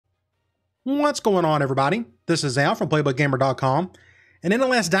What's going on, everybody? This is Al from PlaybookGamer.com, and in the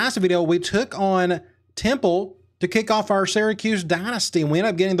last Dynasty video, we took on Temple to kick off our Syracuse Dynasty, and we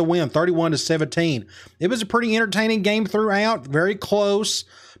ended up getting the win, 31-17. It was a pretty entertaining game throughout, very close,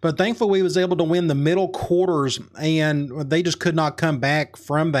 but thankfully we was able to win the middle quarters, and they just could not come back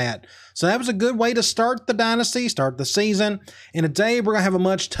from that. So that was a good way to start the Dynasty, start the season, and today we're going to have a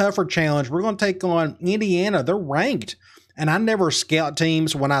much tougher challenge. We're going to take on Indiana. They're ranked. And I never scout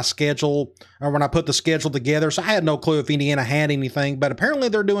teams when I schedule or when I put the schedule together. So I had no clue if Indiana had anything, but apparently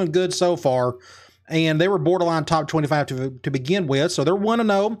they're doing good so far. And they were borderline top 25 to begin with. So they're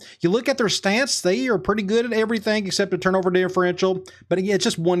 1-0. You look at their stats, they are pretty good at everything except the turnover differential. But again, it's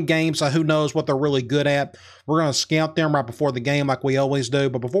just one game, so who knows what they're really good at. We're going to scout them right before the game like we always do.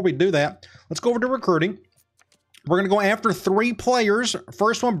 But before we do that, let's go over to recruiting. We're going to go after 3 players.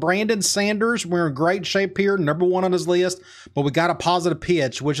 First one, Brandon Sanders. We're in great shape here, #1 on his list, but we got a positive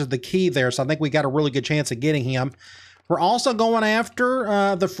pitch, which is the key there, so I think we got a really good chance of getting him. We're also going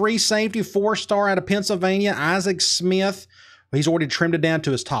after the free safety 4-star out of Pennsylvania, Isaac Smith. He's already trimmed it down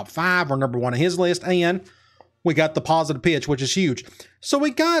to his top 5. We're #1 on his list, and we got the positive pitch, which is huge. So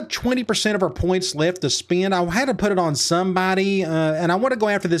we got 20% of our points left to spend. I had to put it on somebody, and I want to go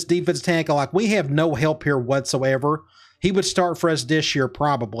after this defense tackle. Like, we have no help here whatsoever. He would start for us this year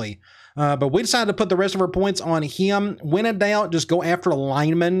probably. But we decided to put the rest of our points on him. When in doubt, just go after a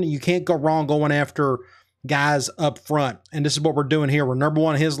lineman. You can't go wrong going after guys up front. And this is what we're doing here. We're #1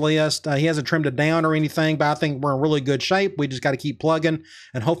 on his list. He hasn't trimmed it down or anything, but I think we're in really good shape. We just got to keep plugging,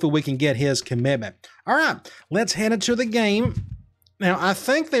 and hopefully we can get his commitment. All right, let's head into the game. Now, I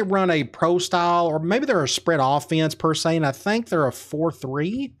think they run a pro style, or maybe they're a spread offense per se, and I think they're a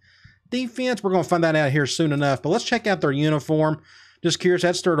 4-3 defense. We're going to find that out here soon enough, but let's check out their uniform. Just curious,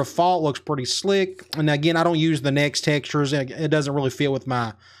 that's their default. Looks pretty slick. And again, I don't use the next textures. It doesn't really fit with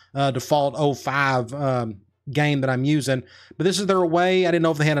my default 05 game that I'm using. But this is their away. I didn't know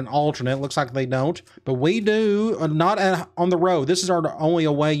if they had an alternate. Looks like they don't. But we do, not on the road. This is our only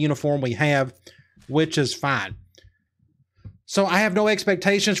away uniform we have, which is fine. So I have no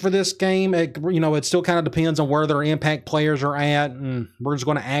expectations for this game. It still kind of depends on where their impact players are at, and we're just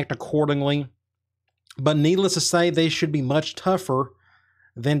going to act accordingly. But needless to say, they should be much tougher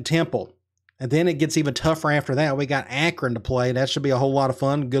than Temple. And then it gets even tougher after that. We got Akron to play. That should be a whole lot of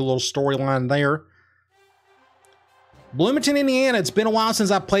fun. Good little storyline there. Bloomington, Indiana. It's been a while since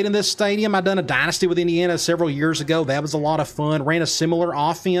I played in this stadium. I've done a Dynasty with Indiana several years ago. That was a lot of fun. Ran a similar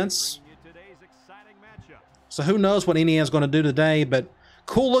offense. So who knows what Indiana's going to do today. But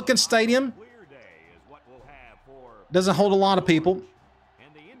cool looking stadium. Doesn't hold a lot of people.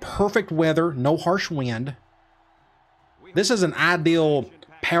 Perfect weather, no harsh wind. This is an ideal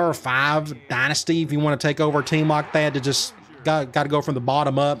Power 5 Dynasty if you want to take over a team like that. To just got to go from the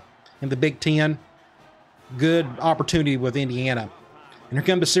bottom up in the Big Ten. Good opportunity with Indiana. And here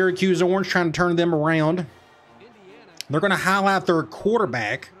come the Syracuse Orange trying to turn them around. They're going to highlight their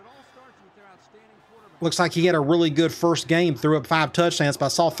quarterback. Looks like he had a really good first game, threw up 5 touchdowns, but I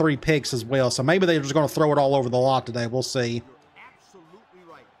saw 3 picks as well. So maybe they're just going to throw it all over the lot today. We'll see.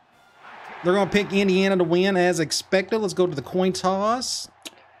 They're going to pick Indiana to win as expected. Let's go to the coin toss.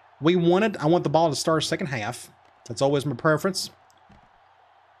 We won it. I want the ball to start second half. That's always my preference.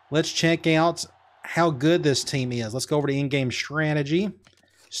 Let's check out how good this team is. Let's go over to in-game strategy.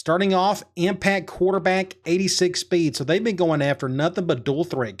 Starting off, impact quarterback, 86 speed. So they've been going after nothing but dual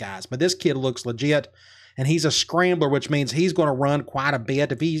threat guys. But this kid looks legit. And he's a scrambler, which means he's going to run quite a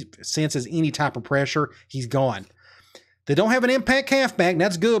bit. If he senses any type of pressure, he's gone. They don't have an impact halfback.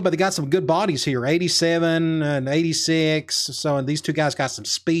 That's good, but they got some good bodies here. 87 and 86. So these two guys got some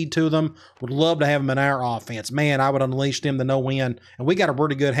speed to them. Would love to have them in our offense. Man, I would unleash them to no end. And we got a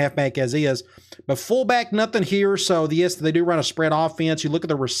pretty good halfback as is. But fullback, nothing here. So, yes, they do run a spread offense. You look at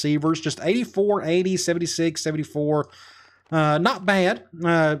the receivers, just 84, 80, 76, 74. Not bad.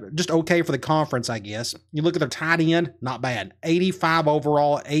 Just okay for the conference, I guess. You look at their tight end, not bad. 85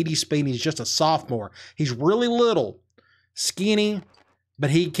 overall, 80 speed. He's just a sophomore. He's really little. Skinny,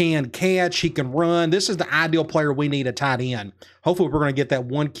 but he can catch, he can run. This is the ideal player we need at tight end. Hopefully we're going to get that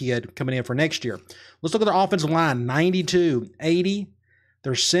one kid coming in for next year. Let's look at their offensive line, 92, 80.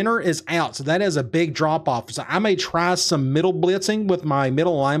 Their center is out, so that is a big drop-off. So I may try some middle blitzing with my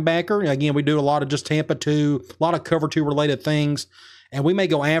middle linebacker. Again, we do a lot of just Tampa 2, a lot of cover 2 related things, and we may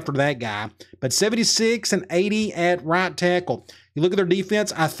go after that guy. But 76 and 80 at right tackle. You look at their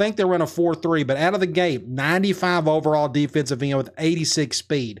defense, I think they run a 4-3, but out of the gate, 95 overall defensive end with 86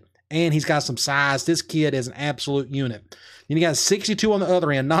 speed. And he's got some size. This kid is an absolute unit. Then you got 62 on the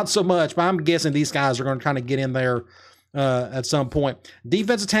other end, not so much, but I'm guessing these guys are going to kind of get in there at some point.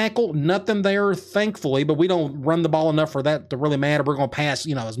 Defensive tackle, nothing there, thankfully, but we don't run the ball enough for that to really matter. We're going to pass,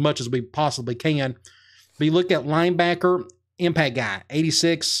 as much as we possibly can. But you look at linebacker, impact guy,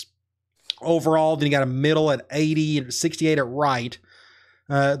 86 overall. Then you got a middle at 80 and 68 at right.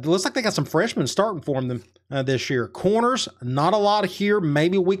 It looks like they got some freshmen starting for them this year. Corners, not a lot here.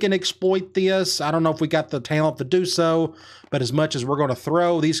 Maybe we can exploit this. I don't know if we got the talent to do so, but as much as we're going to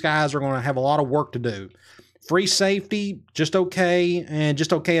throw, these guys are going to have a lot of work to do. Free safety, just okay, and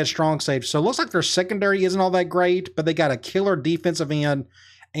just okay at strong safety. So it looks like their secondary isn't all that great, but they got a killer defensive end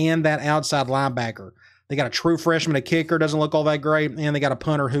and that outside linebacker. They got a true freshman, a kicker, doesn't look all that great, and they got a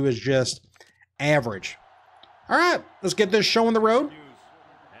punter who is just average. All right, let's get this show on the road.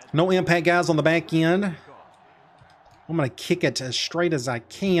 No impact guys on the back end. I'm going to kick it as straight as I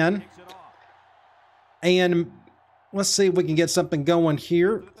can. And let's see if we can get something going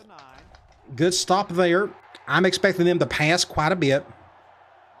here. Good stop there. I'm expecting them to pass quite a bit.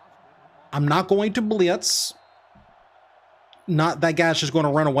 I'm not going to blitz. Not that guy's just going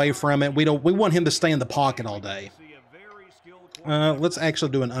to run away from it. We want him to stay in the pocket all day. Let's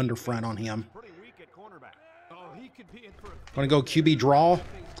actually do an underfront on him. Going to go QB draw.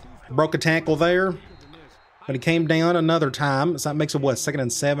 Broke a tackle there. But he came down another time. So that makes it, what, 2nd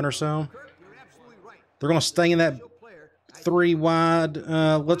and 7 or so? They're going to stay in that 3 wide.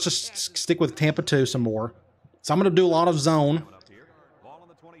 Let's just stick with Tampa 2 some more. So I'm going to do a lot of zone.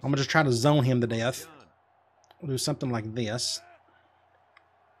 I'm going to just try to zone him to death. I'll do something like this.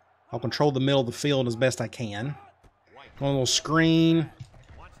 I'll control the middle of the field as best I can. One little screen.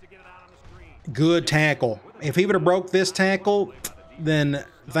 Good tackle. If he would have broke this tackle, then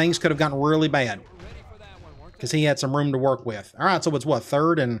things could have gotten really bad. Because he had some room to work with. All right, so it's what,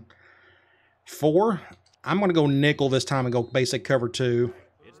 3rd and 4? I'm going to go nickel this time and go basic cover 2.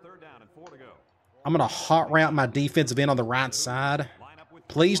 I'm going to hot route my defensive end on the right side.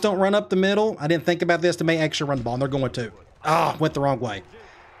 Please don't run up the middle. I didn't think about this to make extra run the ball, and they're going to. Oh, went the wrong way.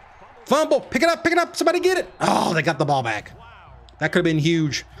 Fumble. Pick it up. Somebody get it. Oh, they got the ball back. That could have been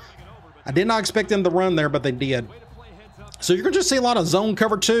huge. I did not expect them to run there, but they did. So you're going to just see a lot of zone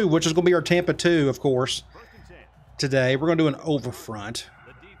cover 2, which is going to be our Tampa 2, of course, today. We're going to do an over front.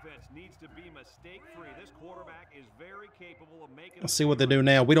 Let's see what they do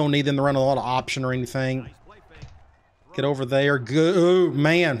now. We don't need them to run a lot of option or anything. Get over there. Good. Oh,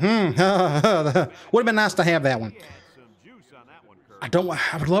 man. Would have been nice to have that one. I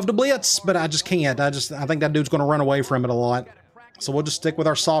would love to blitz, but I just can't. I think that dude's going to run away from it a lot. So we'll just stick with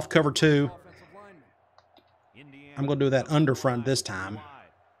our soft cover 2. I'm going to do that under front this time.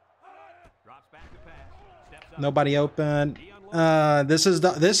 Nobody open. This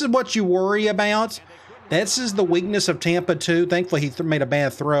is what you worry about. This is the weakness of Tampa 2. Thankfully, he made a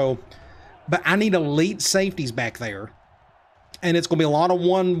bad throw. But I need elite safeties back there. And it's going to be a lot of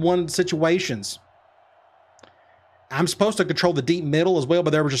one-one situations. I'm supposed to control the deep middle as well,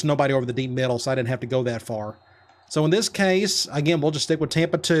 but there was just nobody over the deep middle, so I didn't have to go that far. So in this case, again, we'll just stick with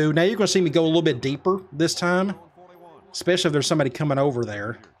Tampa 2. Now you're going to see me go a little bit deeper this time, especially if there's somebody coming over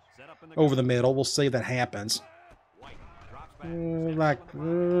there, over the middle. We'll see if that happens.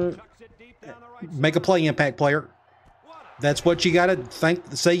 Make a play, impact player. That's what you got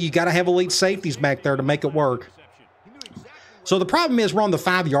to say. You got to have elite safeties back there to make it work. So the problem is we're on the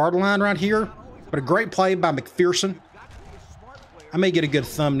 5-yard line right here, but a great play by McPherson. I may get a good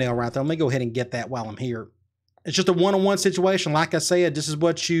thumbnail right there. Let me go ahead and get that while I'm here. It's just a one-on-one situation. Like I said, this is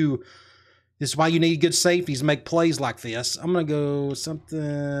why you need good safeties to make plays like this. I'm going to go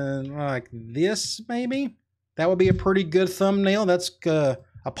something like this, maybe. That would be a pretty good thumbnail. That's a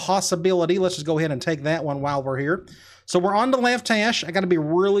possibility. Let's just go ahead and take that one while we're here. So we're on the left hash. I got to be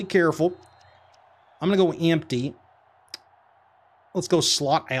really careful. I'm going to go empty. Let's go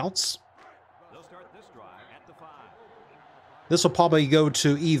slot outs. This will probably go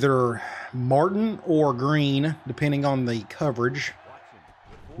to either Martin or Green, depending on the coverage.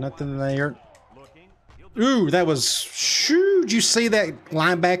 Nothing there. Ooh, that was... Shoo! Did you see that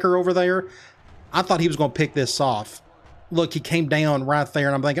linebacker over there? I thought he was going to pick this off. Look, he came down right there,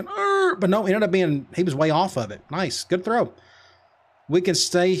 and I'm thinking, but no, it ended up being... He was way off of it. Nice. Good throw. We can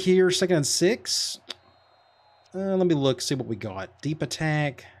stay here, 2nd and 6. Let me look, see what we got. Deep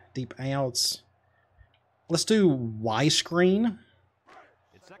attack, deep outs. Let's do Y screen.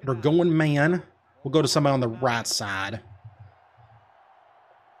 They're going man. We'll go to somebody on the right side.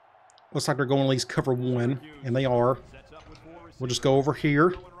 Looks like they're going at least cover 1, and they are. We'll just go over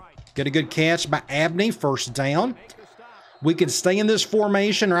here. Get a good catch by Abney, first down. We can stay in this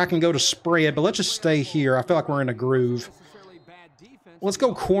formation, or I can go to spread, but let's just stay here. I feel like we're in a groove. Let's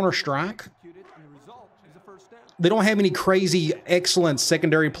go corner strike. They don't have any crazy, excellent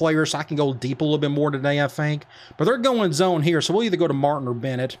secondary players, so I can go deep a little bit more today, I think. But they're going zone here, so we'll either go to Martin or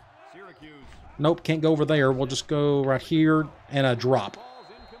Bennett. Nope, can't go over there. We'll just go right here and a drop.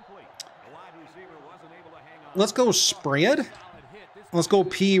 Let's go spread. Let's go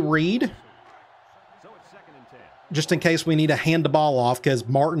P. Reed. Just in case we need to hand the ball off because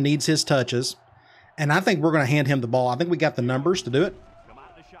Martin needs his touches. And I think we're going to hand him the ball. I think we got the numbers to do it.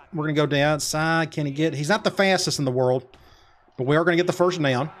 We're going to go to the outside. Can he get... He's not the fastest in the world, but we are going to get the first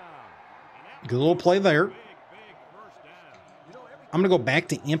down. Good little play there. I'm going to go back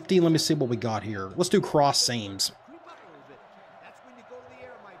to empty. Let me see what we got here. Let's do cross seams.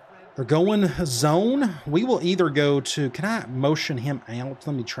 They're going zone. We will either go to... Can I motion him out?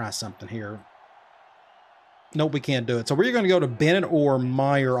 Let me try something here. Nope, we can't do it. So we're going to go to Bennett or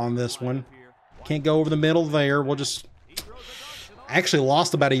Meyer on this one. Can't go over the middle there. We'll just... Actually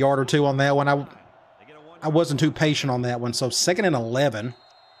lost about a yard or two on that one. I wasn't too patient on that one. So 2nd and 11.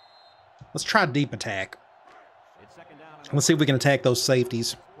 Let's try deep attack. Let's see if we can attack those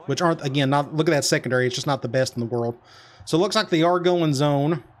safeties, which aren't, again, not, look at that secondary. It's just not the best in the world. So it looks like they are going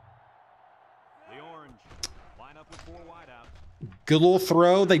zone. Good little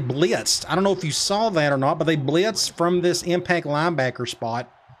throw. They blitzed. I don't know if you saw that or not, but they blitzed from this impact linebacker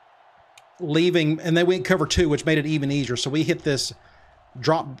spot, leaving, and they went cover 2, which made it even easier. So we hit this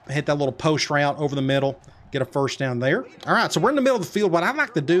drop, hit that little post route over the middle, get a first down there. All right, so we're in the middle of the field. What I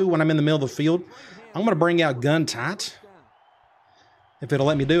like to do when I'm in the middle of the field, I'm going to bring out gun tight, if it'll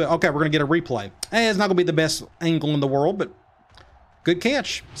let me do it. Okay, we're going to get a replay. Hey, it's not going to be the best angle in the world, but good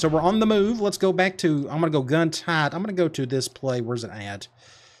catch. So we're on the move. Let's go back to, I'm going to go gun tight. I'm going to go to this play. Where's it at?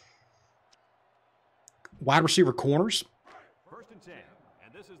 Wide receiver corners.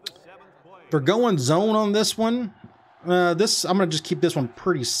 They're going zone on this one. I'm going to just keep this one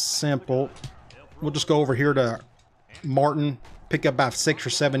pretty simple. We'll just go over here to Martin, pick up about 6 or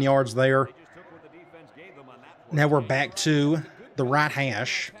 7 yards there. Now we're back to the right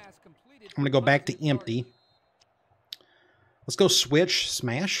hash. I'm going to go back to empty. Let's go switch,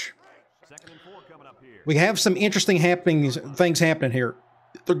 smash. We have some interesting things happening here.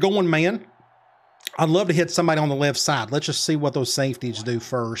 They're going man. I'd love to hit somebody on the left side. Let's just see what those safeties do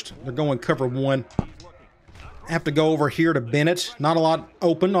first. They're going cover 1. I have to go over here to Bennett. Not a lot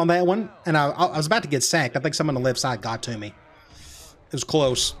open on that one. And I was about to get sacked. I think someone on the left side got to me. It was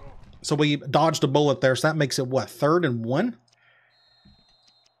close. So we dodged a bullet there. So that makes it, what, 3rd and 1?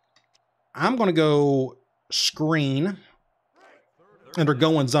 I'm going to go screen. And they're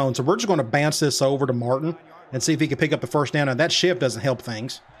going zone. So we're just going to bounce this over to Martin and see if he can pick up the first down. Now, that shift doesn't help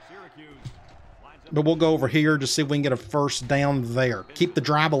things. But we'll go over here to see if we can get a first down there. Keep the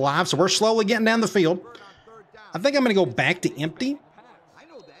drive alive. So we're slowly getting down the field. I think I'm going to go back to empty.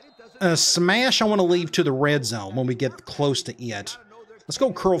 Smash I want to leave to the red zone when we get close to it. Let's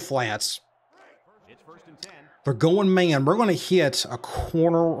go curl flats. They're going man. We're going to hit a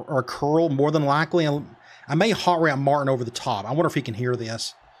corner or a curl more than likely. I may hot route Martin over the top. I wonder if he can hear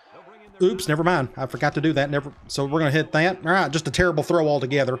this. Oops, never mind. I forgot to do that. So we're going to hit that. All right, just a terrible throw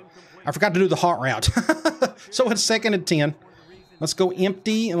altogether. I forgot to do the hot route. So it's 2nd and 10. Let's go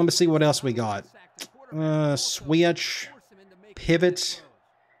empty, and let me see what else we got. Switch, pivot.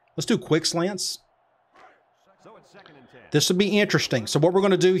 Let's do quick slants. This would be interesting. So what we're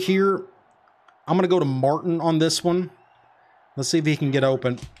going to do here, I'm going to go to Martin on this one. Let's see if he can get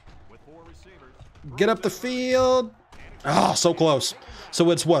open. Get up the field. Oh, so close.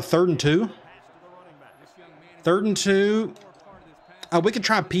 So it's what, 3rd and 2? 3rd and 2. We could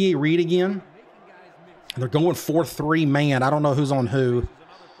try P.A. Reed again. They're going 4-3 man. I don't know who's on who.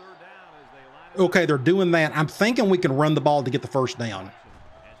 Okay, they're doing that. I'm thinking we can run the ball to get the first down.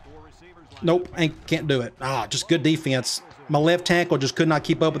 Nope, can't do it. Just good defense. My left tackle just could not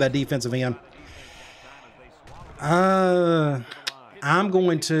keep up with that defensive end. I'm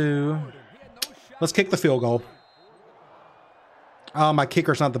going to... Let's kick the field goal. My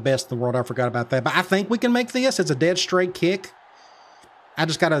kicker's not the best in the world. I forgot about that. But I think we can make this. It's a dead straight kick. I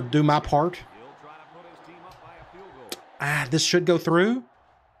just got to do my part. This should go through.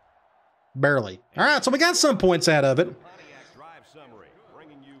 Barely. All right, so we got some points out of it.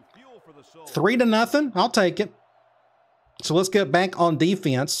 3-0. I'll take it. So let's get back on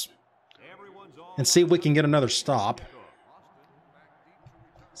defense and see if we can get another stop.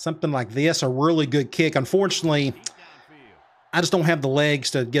 Something like this, a really good kick. Unfortunately, I just don't have the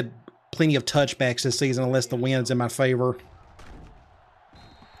legs to get plenty of touchbacks this season unless the wind's in my favor.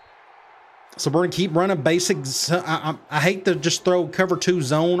 So we're going to keep running basics. I hate to just throw cover 2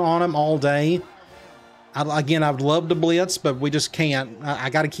 zone on them all day. I'd love to blitz, but we just can't. I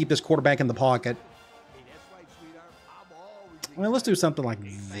got to keep this quarterback in the pocket. Well, let's do something like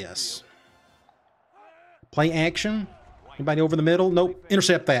this. Play action. Anybody over the middle? Nope.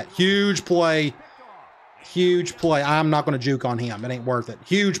 Intercept that. Huge play. Huge play. I'm not going to juke on him. It ain't worth it.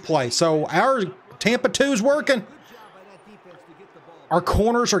 Huge play. So our Tampa 2 is working. Our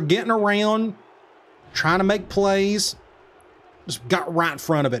corners are getting around, trying to make plays. Just got right in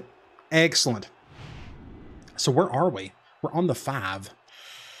front of it. Excellent. So where are we? We're on the 5.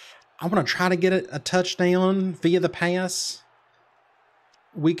 I'm going to try to get a touchdown via the pass.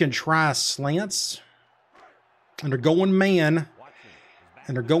 We can try slants. And they're going man.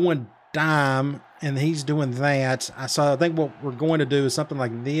 And they're going dime. And he's doing that. So I think what we're going to do is something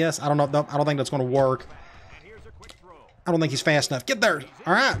like this. I don't know. I don't think that's going to work. I don't think he's fast enough. Get there.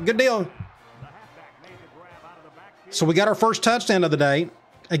 All right. Good deal. So we got our first touchdown of the day.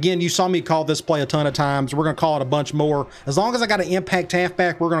 Again, you saw me call this play a ton of times. We're going to call it a bunch more. As long as I got an impact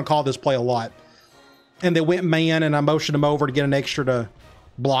halfback, we're going to call this play a lot. And they went man, and I motioned him over to get an extra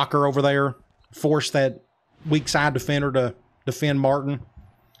blocker over there. Force that weak side defender to defend Martin.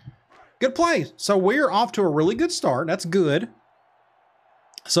 Good play. So we're off to a really good start. That's good.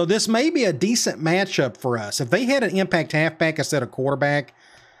 So this may be a decent matchup for us. If they had an impact halfback instead of quarterback,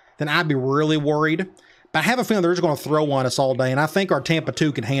 then I'd be really worried. But I have a feeling they're just going to throw on us all day, and I think our Tampa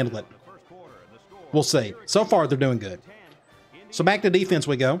 2 can handle it. We'll see. So far, they're doing good. So back to defense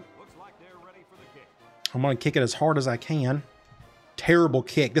we go. I'm going to kick it as hard as I can. Terrible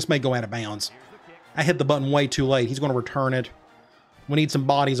kick. This may go out of bounds. I hit the button way too late. He's going to return it. We need some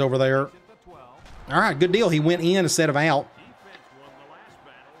bodies over there. All right, good deal. He went in instead of out.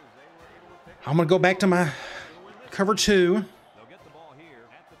 I'm going to go back to my cover 2.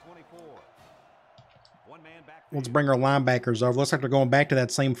 Let's bring our linebackers over. Looks like they're going back to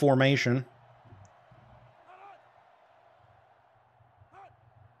that same formation.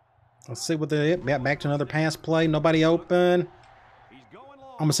 Let's see what they get. Back to another pass play. Nobody open.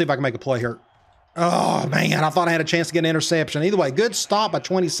 I'm going to see if I can make a play here. Oh, man. I thought I had a chance to get an interception. Either way, good stop by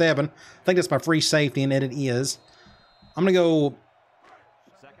 27. I think that's my free safety, and it is. I'm going to go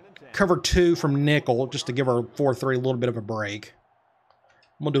cover 2 from nickel just to give our 4-3 a little bit of a break.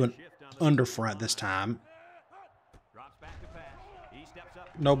 I'm going to do an under front this time.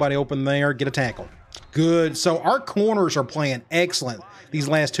 Nobody open there. Get a tackle. Good. So our corners are playing excellent these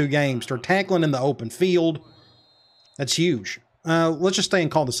last 2 games. They're tackling in the open field. That's huge. Let's just stay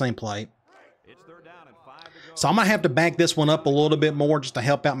and call the same play. So I'm going to have to back this one up a little bit more just to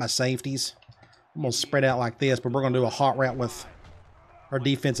help out my safeties. I'm going to spread out like this, but we're going to do a hot route with our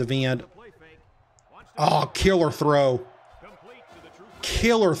defensive end. Oh, killer throw.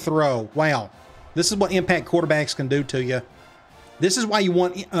 Killer throw. Wow. This is what impact quarterbacks can do to you. This is why you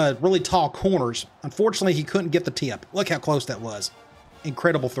want really tall corners. Unfortunately, he couldn't get the tip. Look how close that was.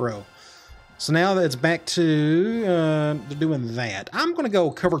 Incredible throw. So now that it's back to doing that. I'm going to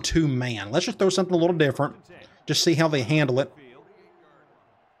go cover 2 man. Let's just throw something a little different. Just see how they handle it.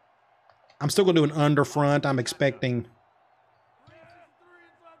 I'm still going to do an under front. I'm expecting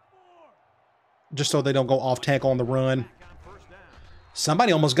just so they don't go off tackle on the run.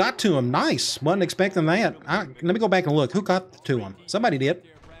 Somebody almost got to him. Nice. Wasn't expecting that. Let me go back and look. Who got to him? Somebody did.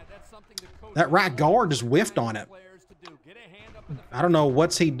 That right guard just whiffed on it. I don't know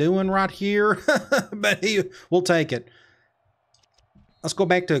what's he doing right here, but we'll take it. Let's go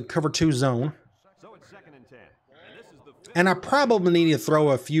back to cover 2 zone. And I probably need to throw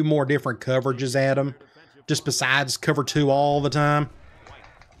a few more different coverages at him, just besides cover 2 all the time.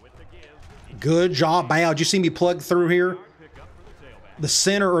 Good job, Bow. Did you see me plug through here? The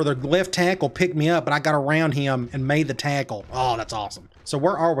center or the left tackle picked me up, but I got around him and made the tackle. Oh, that's awesome. So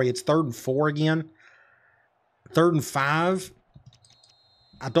where are we? It's 3rd and 4 again. 3rd and 5.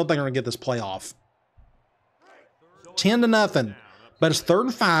 I don't think I'm going to get this play off. 10-0. But it's 3rd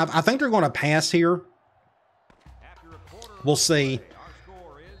and 5. I think they're going to pass here. We'll see.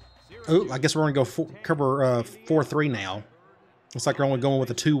 Oh, I guess we're going to go cover 4-3 now. Looks like they're only going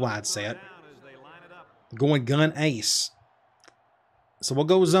with a 2-wide set. Going gun ace. So we'll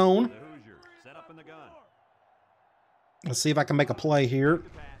go zone. Let's see if I can make a play here.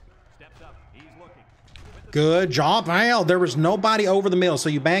 Good job, Al. There was nobody over the middle, so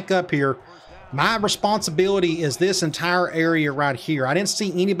you back up here. My responsibility is this entire area right here. I didn't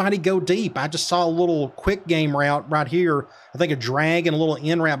see anybody go deep. I just saw a little quick game route right here. I think a drag and a little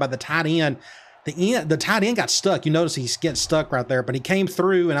in route by the tight end. The tight end got stuck. You notice he's getting stuck right there, but he came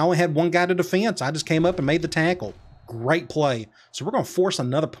through, and I only had one guy to defense. I just came up and made the tackle. Great play. So we're going to force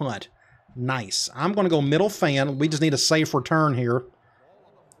another punt. Nice. I'm going to go middle fan. We just need a safe return here.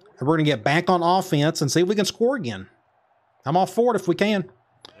 And we're going to get back on offense and see if we can score again. I'm all for it if we can.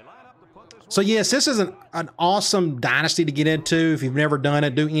 So yes, this is an awesome dynasty to get into. If you've never done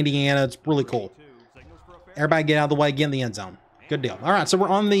it, do Indiana. It's really cool. Everybody get out of the way, get in the end zone. Good deal. All right, so we're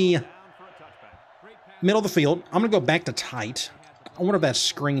on the middle of the field. I'm going to go back to tight. I wonder if that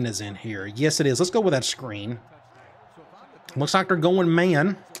screen is in here. Yes, it is. Let's go with that screen. Looks like they're going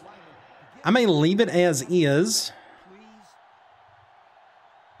man. I may leave it as is.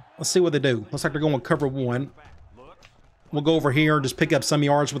 Let's see what they do. Looks like they're going cover one. We'll go over here, just pick up some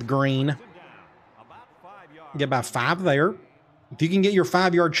yards with green. Get about 5 there. If you can get your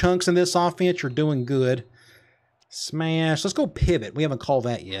 5-yard chunks in this offense, you're doing good. Smash. Let's go pivot. We haven't called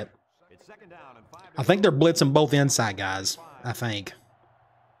that yet. I think they're blitzing both inside guys, I think.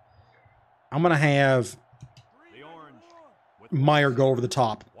 I'm going to have Meyer go over the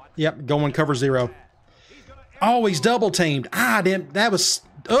top. Yep, going cover 0. Oh, he's double teamed. That was...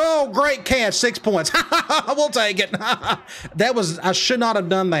 Oh, great catch. 6 points. We'll take it. I should not have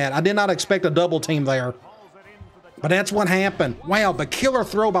done that. I did not expect a double team there. But that's what happened. Wow, the killer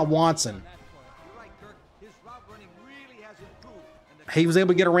throw by Watson. He was able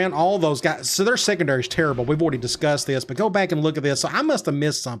to get around all those guys. So their secondary is terrible. We've already discussed this, but go back and look at this. So I must have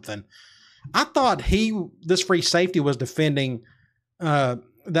missed something. I thought this free safety was defending that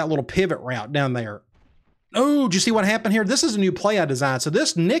little pivot route down there. Oh, did you see what happened here? This is a new play I designed. So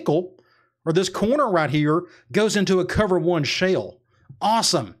this nickel, or this corner right here, goes into a cover 1 shell.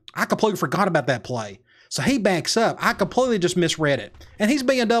 Awesome. I completely forgot about that play. So he backs up. I completely just misread it. And he's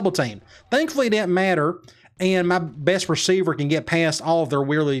being double teamed. Thankfully, it didn't matter. And my best receiver can get past all of their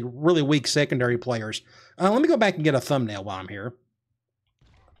really, really weak secondary players. Let me go back and get a thumbnail while I'm here.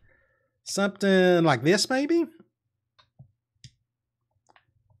 Something like this, maybe?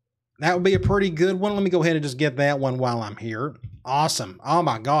 That would be a pretty good one. Let me go ahead and just get that one while I'm here. Awesome. Oh,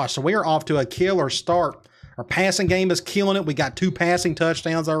 my gosh. So we are off to a killer start. Our passing game is killing it. We got 2 passing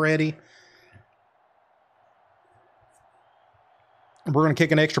touchdowns already. We're going to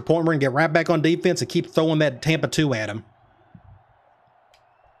kick an extra point. We're going to get right back on defense and keep throwing that Tampa 2 at him.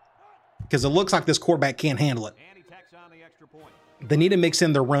 Because it looks like this quarterback can't handle it. They need to mix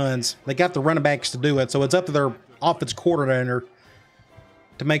in their runs. They got the running backs to do it, so it's up to their offense coordinator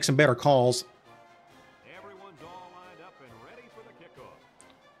to make some better calls.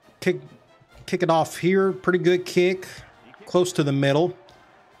 Kick it off here. Pretty good kick. Close to the middle.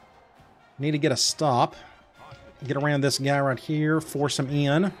 Need to get a stop. Get around this guy right here. Force him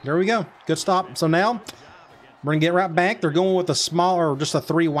in. There we go. Good stop. So now we're going to get right back. They're going with a smaller, just a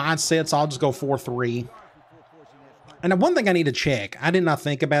 3 wide set, so I'll just go 4-3. And one thing I need to check. I did not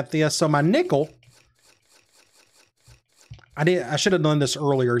think about this. So my nickel... I should have done this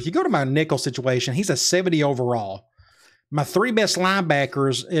earlier. If you go to my nickel situation, he's a 70 overall. My 3 best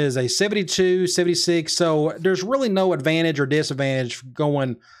linebackers is a 72, 76. So there's really no advantage or disadvantage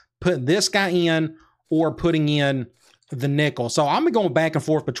putting this guy in or putting in the nickel. So I'm going back and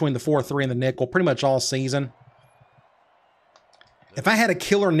forth between the 4-3 and the nickel pretty much all season. If I had a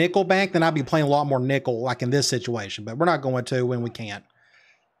killer nickel back, then I'd be playing a lot more nickel like in this situation. But we're not going to when we can't.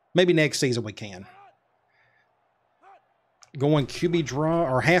 Maybe next season we can. Going QB draw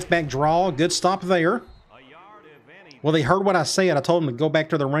or halfback draw. Good stop there. Well, they heard what I said. I told them to go back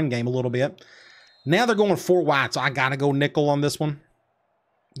to the run game a little bit. Now they're going 4 wide, so I got to go nickel on this one.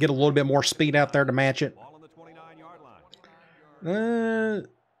 Get a little bit more speed out there to match it. I'm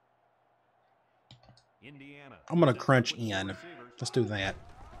going to crunch in. Let's do that.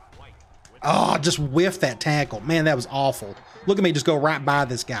 Oh, just whiffed that tackle. Man, that was awful. Look at me just go right by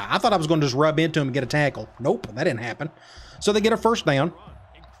this guy. I thought I was going to just rub into him and get a tackle. Nope, that didn't happen. So they get a first down.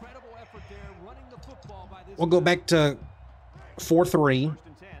 We'll go back to 4-3.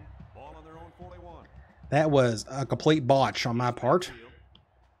 That was a complete botch on my part.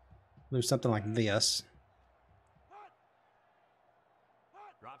 Do something like this.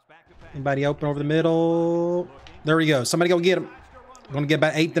 Anybody open over the middle? There we go. Somebody go get him. Going to get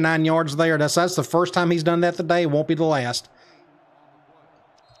about 8 to 9 yards there. That's the first time he's done that today. It won't be the last.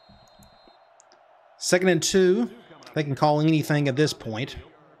 2nd and 2. They can call anything at this point.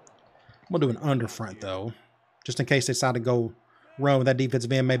 I'm going to do an under front, though. Just in case they decide to go run with that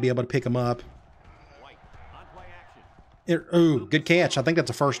defensive end, may be able to pick them up. Ooh, good catch. I think that's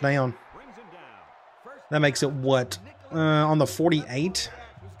a first down. That makes it what? On the 48?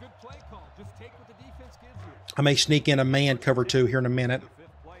 I may sneak in a man cover 2 here in a minute.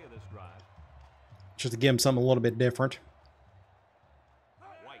 Just to give him something a little bit different.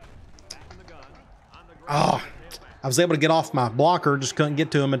 Oh, I was able to get off my blocker, just couldn't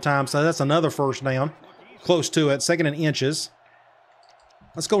get to him in time, so that's another first down. Close to it, 2nd and inches.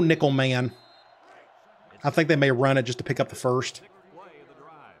 Let's go nickel man. I think they may run it just to pick up the first.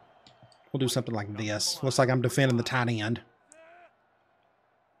 We'll do something like this. Looks like I'm defending the tight end.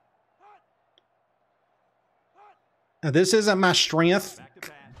 Now, this isn't my strength.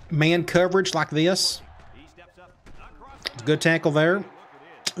 Man coverage like this. It's a good tackle there.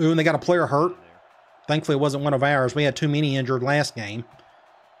 Ooh, and they got a player hurt. Thankfully, it wasn't one of ours. We had too many injured last game.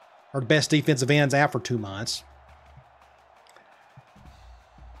 Our best defensive ends out for 2 months.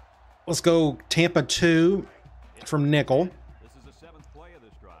 Let's go Tampa 2 from nickel.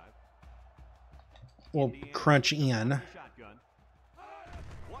 We'll crunch in.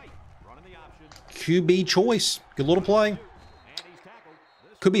 QB choice. Good little play.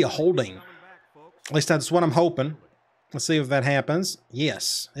 Could be a holding. At least that's what I'm hoping. Let's see if that happens.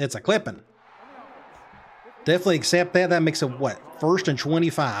 Yes, it's a clipping. Definitely accept that. That makes it what? 1st and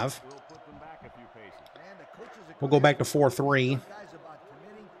 25. We'll go back to 4-3.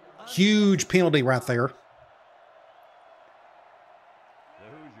 Huge penalty right there.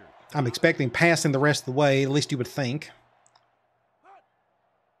 I'm expecting passing the rest of the way, at least you would think.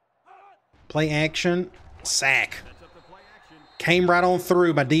 Play action. Sack. Came right on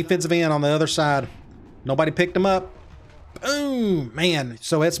through my defensive end on the other side. Nobody picked him up. Boom, man.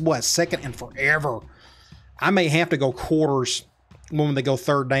 So that's what, 2nd and forever. I may have to go quarters when they go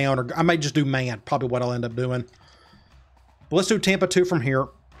 3rd down, or I may just do man, probably what I'll end up doing. But let's do Tampa 2 from here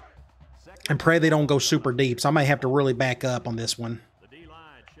and pray they don't go super deep. So I may have to really back up on this one.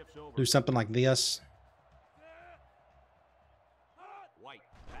 Do something like this.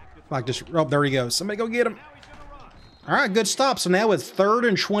 Like just, oh, there he goes. Somebody go get him. All right, good stop. So now it's 3rd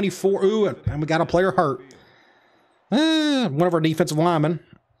and 24. Ooh, and we got a player hurt. One of our defensive linemen.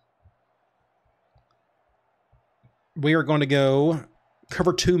 We are going to go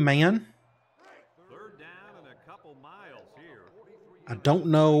cover 2 man. I don't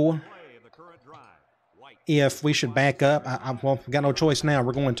know if we should back up. Well, we've got no choice now.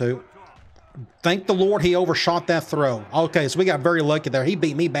 We're going to. Thank the Lord he overshot that throw. Okay, so we got very lucky there. He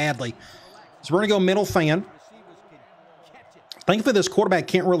beat me badly. So we're going to go middle fan. Thankfully, this quarterback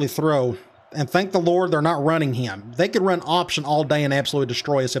can't really throw. And thank the Lord they're not running him. They could run option all day and absolutely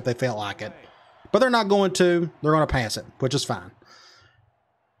destroy us if they felt like it. But they're not going to. They're going to pass it, which is fine.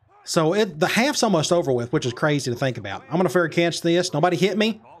 So the half's almost over with, which is crazy to think about. I'm going to fair catch this. Nobody hit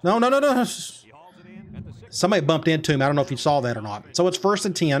me. No, no, no, no. Somebody bumped into him. I don't know if you saw that or not. So it's 1st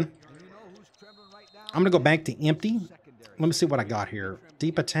and 10. I'm going to go back to empty. Let me see what I got here.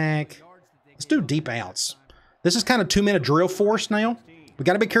 Deep attack. Let's do deep outs. This is kind of 2-minute drill for us now. We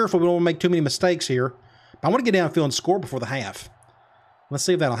got to be careful. We don't want to make too many mistakes here. But I want to get downfield and score before the half. Let's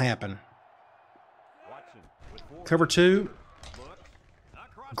see if that'll happen. Cover 2.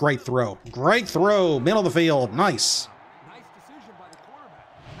 Great throw. Great throw. Middle of the field. Nice.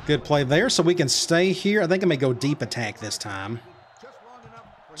 Good play there. So we can stay here. I think I may go deep attack this time.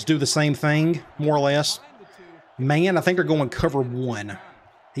 Just do the same thing, more or less. Man, I think they're going cover 1.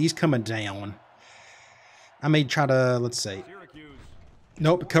 He's coming down. I may try to, let's see.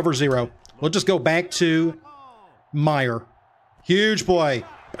 Nope, cover 0. We'll just go back to Meyer. Huge play.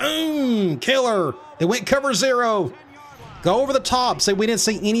 Boom, killer. They went cover 0. Go over the top. Say we didn't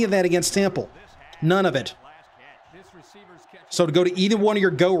see any of that against Temple. None of it. So to go to either one of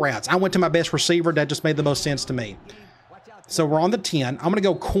your go routes, I went to my best receiver. That just made the most sense to me. So we're on the 10. I'm going to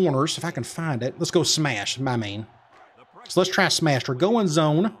go corners if I can find it. Let's go smash, I mean. So let's try smash. We're going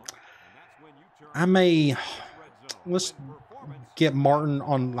zone. I may... Let's get Martin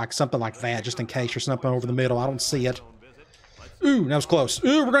on like something like that just in case there's something over the middle. I don't see it. Ooh, that was close.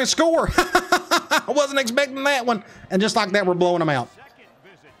 Ooh, we're going to score. I wasn't expecting that one. And just like that, we're blowing them out.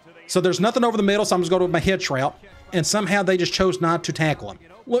 So there's nothing over the middle, so I'm just going to go with my hitch route. And somehow they just chose not to tackle him.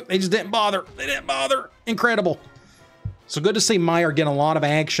 Look, they just didn't bother. They didn't bother. Incredible. So good to see Meyer getting a lot of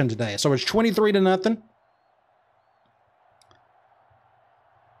action today. So it's 23-0.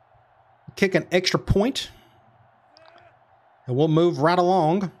 Kick an extra point. And we'll move right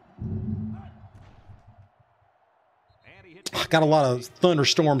along. Got a lot of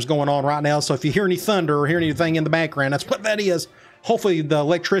thunderstorms going on right now, so if you hear any thunder or hear anything in the background, that's what that is. Hopefully the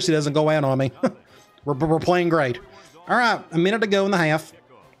electricity doesn't go out on me. We're playing great. All right, a minute to go in the half.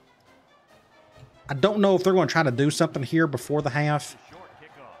 I don't know if they're going to try to do something here before the half.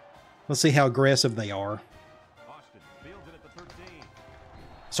 Let's see how aggressive they are.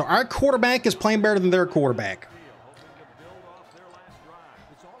 So our quarterback is playing better than their quarterback.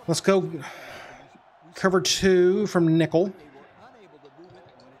 Let's go cover 2 from nickel.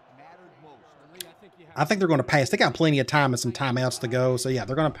 I think they're going to pass. They got plenty of time and some timeouts to go. So, yeah,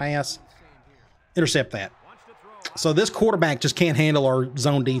 they're going to pass. Intercept that. So this quarterback just can't handle our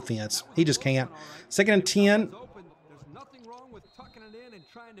zone defense. He just can't. 2nd and 10.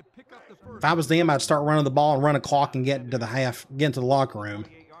 If I was them, I'd start running the ball and run a clock and get into the half, get into the locker room.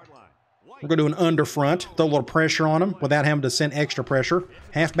 We're going to do an under front, throw a little pressure on them without having to send extra pressure.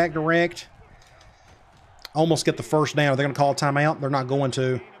 Halfback direct. Almost get the first down. They're going to call a timeout. They're not going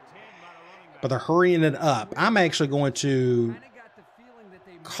to. But they're hurrying it up. I'm actually going to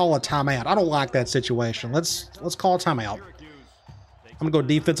call a timeout. I don't like that situation. Let's call a timeout. I'm going to go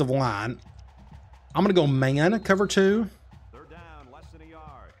defensive line. I'm going to go man, cover 2.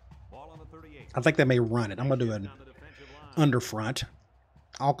 I think they may run it. I'm going to do an under front.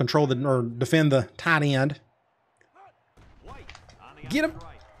 I'll control the, or defend the tight end. Get him.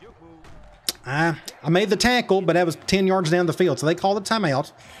 I made the tackle, but that was 10 yards down the field. So they call the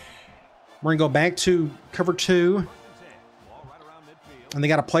timeout. We're going to go back to cover 2. And they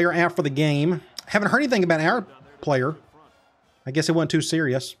got a player out for the game. Haven't heard anything about our player. I guess it wasn't too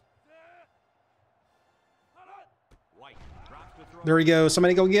serious. There he goes.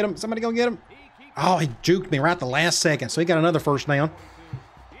 Somebody go get him. Somebody go get him. Oh, he juked me right at the last second. So he got another first down.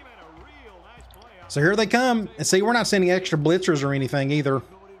 So here they come. And see, we're not sending extra blitzers or anything either.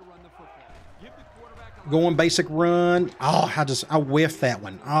 Going basic run. Oh, I whiffed that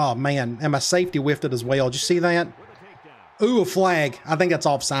one. Oh, man. And my safety whiffed it as well. Did you see that? Ooh, a flag. I think that's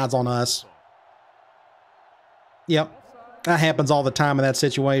offsides on us. Yep. That happens all the time in that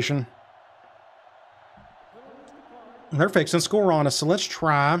situation. They're fixing to score on us, so let's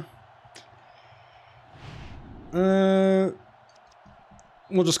try. We'll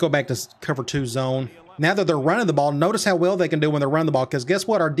just go back to cover 2 zone. Now that they're running the ball, notice how well they can do when they're running the ball, because guess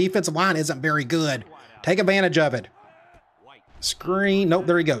what? Our defensive line isn't very good. Take advantage of it. Screen. Nope,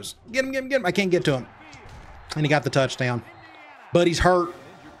 there he goes. Get him, get him, get him. I can't get to him. And he got the touchdown. But he's hurt.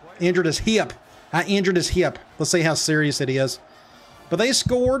 Injured his hip. I injured his hip. Let's see how serious it is. But they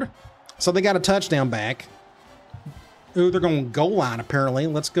scored, so they got a touchdown back. Ooh, they're going goal line, apparently.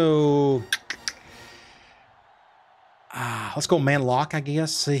 Let's go... let's go man lock, I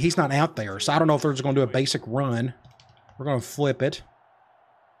guess. See, he's not out there, so I don't know if they're just going to do a basic run. We're going to flip it.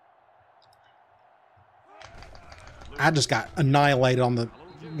 I just got annihilated on the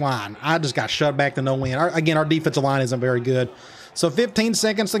line. I just got shut back to no win. Again, our defensive line isn't very good. So 15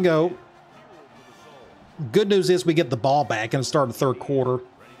 seconds to go. Good news is we get the ball back and start the third quarter.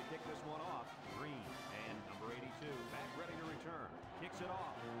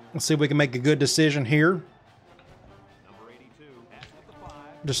 Let's see if we can make a good decision here.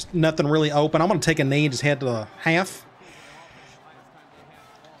 Just nothing really open. I'm going to take a knee and just head to the half.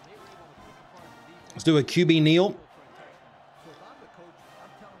 Let's do a QB kneel.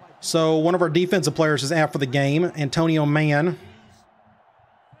 So one of our defensive players is out for the game, Antonio Mann.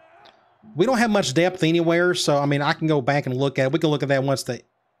 We don't have much depth anywhere, so, I mean, I can go back and look at it. We can look at that once the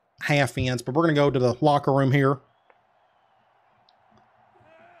half ends, but we're going to go to the locker room here.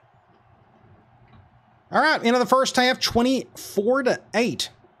 All right, end of the first half, 24-8.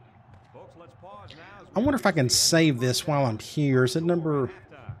 I wonder if I can save this while I'm here. Is it number...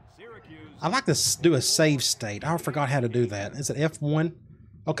 I'd like to do a save state. I forgot how to do that. Is it F1?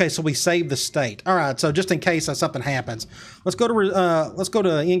 Okay, so we save the state. All right, so just in case something happens, let's go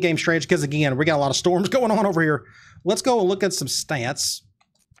to in-game strategy, because again, we got a lot of storms going on over here. Let's go and look at some stats.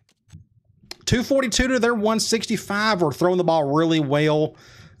 242 to their 165. We're throwing the ball really well.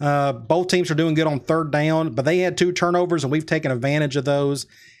 Both teams are doing good on third down, but they had 2 turnovers, and we've taken advantage of those.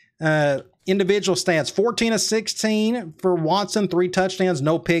 Individual stats, 14 of 16 for Watson, 3 touchdowns,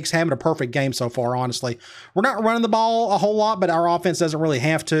 no picks, having a perfect game so far, honestly. We're not running the ball a whole lot, but our offense doesn't really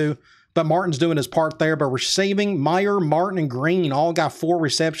have to. But Martin's doing his part there. But receiving, Meyer, Martin, and Green all got 4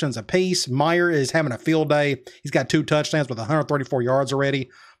 receptions apiece. Meyer is having a field day. He's got 2 touchdowns with 134 yards already.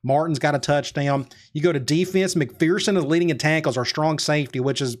 Martin's got a touchdown. You go to defense, McPherson is leading in tackles, our strong safety,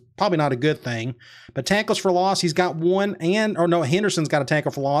 which is probably not a good thing. But tackles for loss, he's got 1, Henderson's got a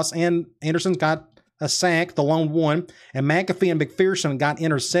tackle for loss, and Anderson's got a sack, the lone one, and McAfee and McPherson got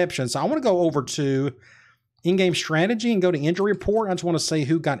interceptions. So I want to go over to in-game strategy and go to injury report. I just want to see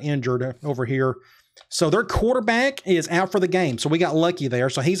who got injured over here. So their quarterback is out for the game. So we got lucky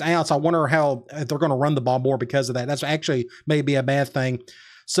there. So he's out. So I wonder if they're going to run the ball more because of that. That's actually maybe a bad thing.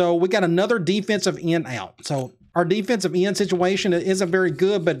 So we got another defensive end out. So our defensive end situation isn't very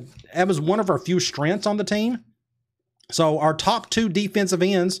good, but that was one of our few strengths on the team. So our top 2 defensive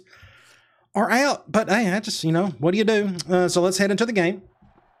ends are out. But hey, I just, what do you do? So let's head into the game.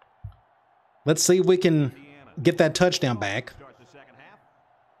 Let's see if we can get that touchdown back.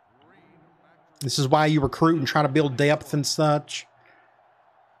 This is why you recruit and try to build depth and such.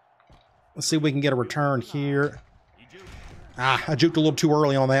 Let's see if we can get a return here. I juked a little too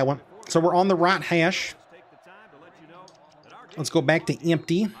early on that one. So we're on the right hash. Let's go back to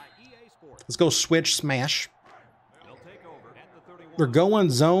empty. Let's go switch smash. They're going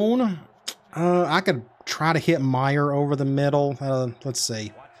zone. I could try to hit Meyer over the middle. Let's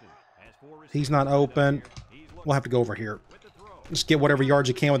see. He's not open. We'll have to go over here. Just get whatever yards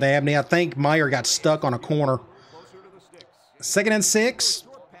you can with Abney. I think Meyer got stuck on a corner. 2nd and 6.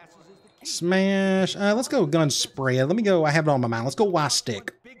 Smash. Let's go gun spread. Let me go. I have it on my mind. Let's go Y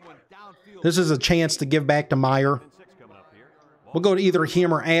stick. This is a chance to give back to Meyer. We'll go to either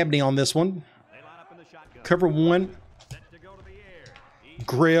him or Abney on this one. Cover 1.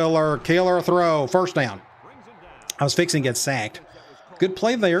 Grill or kill or throw. First down. I was fixing to get sacked. Good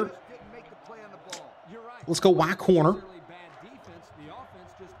play there. Let's go Y corner.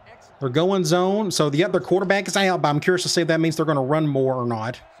 They're going zone. So the other quarterback is out, but I'm curious to see if that means they're going to run more or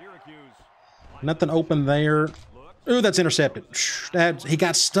not. Nothing open there. Ooh, that's intercepted. He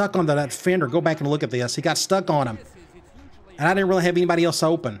got stuck on that fender. Go back and look at this. He got stuck on him. And I didn't really have anybody else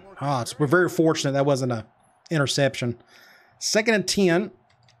open. We're very fortunate that wasn't an interception. 2nd and 10.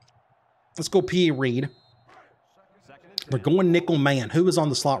 Let's go P.A. Reed. They're going nickel man. Who is on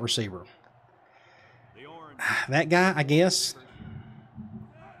the slot receiver? That guy, I guess.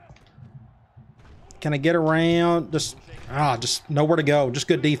 Can I get around? Just nowhere to go. Just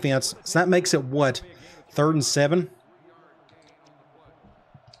good defense. So that makes it what? 3rd and 7.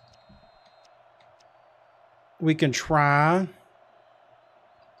 We can try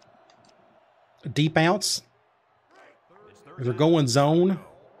deep outs. They're going zone.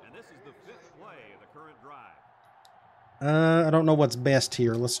 I don't know what's best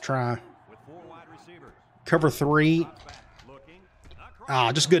here. Let's try cover 3.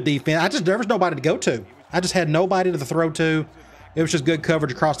 Just good defense. There was nobody to go to. I just had nobody to throw to. It was just good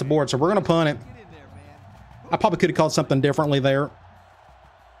coverage across the board. So we're going to punt it. I probably could have called something differently there.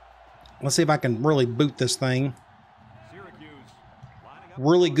 Let's see if I can really boot this thing.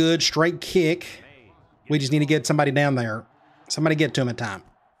 Really good straight kick. We just need to get somebody down there. Somebody get to him in time.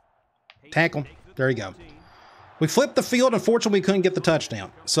 Tackle. There you go. We flipped the field. Unfortunately, we couldn't get the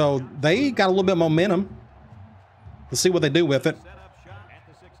touchdown. So they got a little bit of momentum. Let's see what they do with it.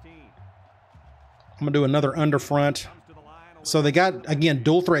 I'm going to do another under front. So they got, again,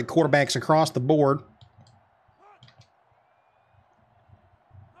 dual threat quarterbacks across the board.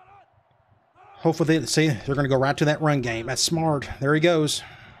 Hopefully, they're going to go right to that run game. That's smart. There he goes.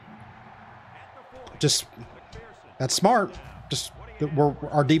 That's smart.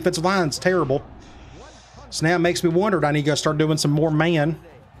 Our defensive line's terrible. So now it makes me wonder, do I need to go start doing some more man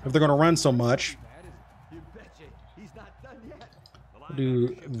if they're going to run so much?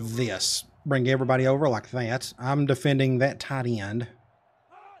 Do this. Bring everybody over like that. I'm defending that tight end.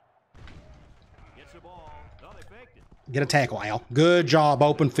 Get a tackle, Al. Good job,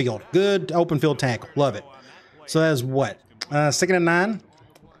 open field. Good open field tackle. Love it. So that is what? 2nd and 9.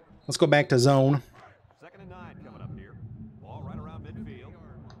 Let's go back to zone.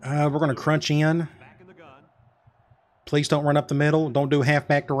 We're going to crunch in. Please don't run up the middle. Don't do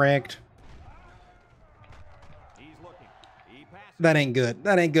halfback direct. That ain't good.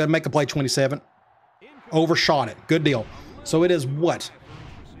 That ain't good. Make a play 27. Overshot it. Good deal. So it is what?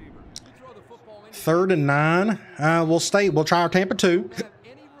 3rd and 9. We'll try our Tampa 2.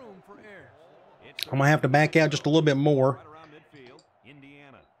 I'm going to have to back out just a little bit more.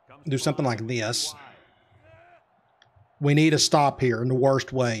 Do something like this. We need a stop here in the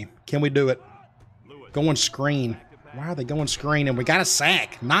worst way. Can we do it? Going screen. Why are they going screen? And we got a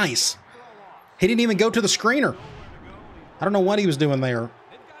sack. Nice. He didn't even go to the screener. I don't know what he was doing there.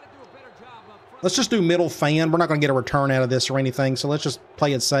 Let's just do middle fan. We're not going to get a return out of this or anything, so let's just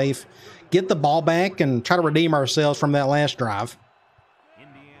play it safe. Get the ball back and try to redeem ourselves from that last drive.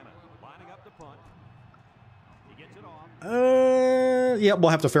 Yeah, we'll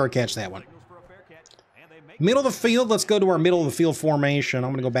have to fair catch that one. Middle of the field, let's go to our middle of the field formation. I'm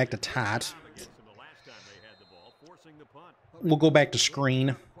going to go back to tight. We'll go back to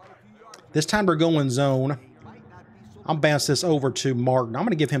screen. This time we're going zone. I'll bounce this over to Martin. I'm going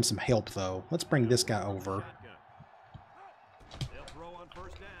to give him some help, though. Let's bring this guy over.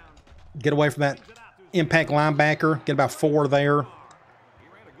 Get away from that impact linebacker. Get about 4 there.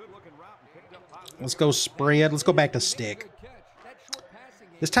 Let's go spread. Let's go back to stick.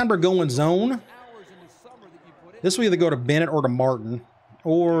 This time we're going zone. This will either go to Bennett or to Martin.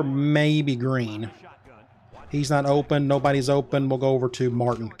 Or maybe Green. He's not open. Nobody's open. We'll go over to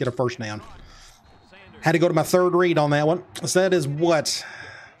Martin. Get a first down. Had to go to my 3rd read on that one. So that is what?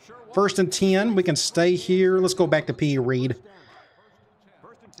 1st and 10. We can stay here. Let's go back to P.A. Reed.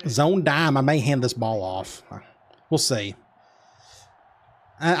 Zone dime. I may hand this ball off. We'll see.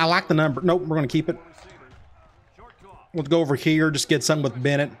 I like the number. Nope, we're going to keep it. Let's go over here, just get something with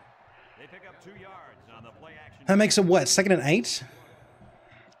Bennett. That makes it what? 2nd and 8?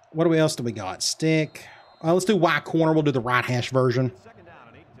 What else do we got? Stick. Let's do Y corner. We'll do the right hash version.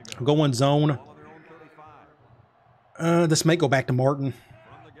 Go in zone. This may go back to Martin.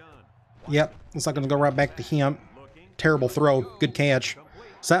 Yep. It's not going to go right back to him. Terrible throw. Good catch.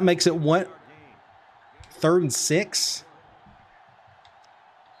 So that makes it what? 3rd and 6?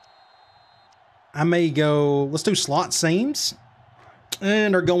 I may go, let's do slot seams.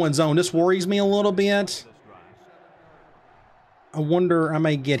 And they're going zone. This worries me a little bit. I wonder, I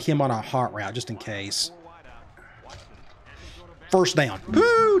may get him on a hot route just in case. 1st down.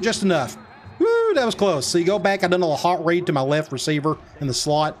 Woo, just enough. Woo, that was close. So you go back, I done a little hot read to my left receiver in the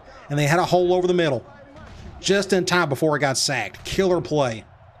slot, and they had a hole over the middle. Just in time before I got sacked. Killer play.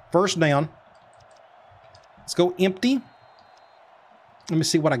 1st down. Let's go empty. Let me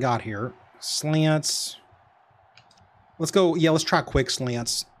see what I got here. Slants. Let's go, yeah, let's try quick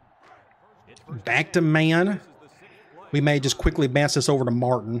slants. Back to man. We may just quickly bounce this over to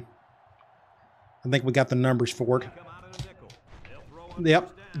Martin. I think we got the numbers for it.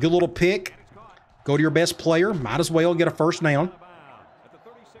 Yep, good little pick. Go to your best player. Might as well get a 1st down.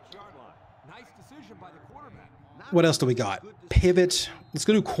 What else do we got? Pivot. Let's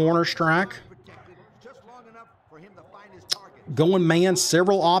go do corner strike. Going man,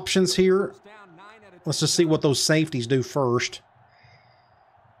 several options here. Let's just see what those safeties do first.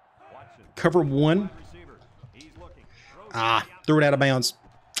 Cover 1. Threw it out of bounds.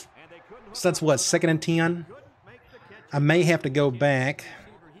 So that's what, 2nd and 10? I may have to go back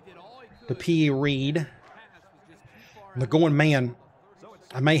to P.E. Reed. They're going man.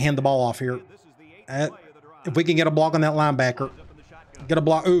 I may hand the ball off here. If we can get a block on that linebacker. Get a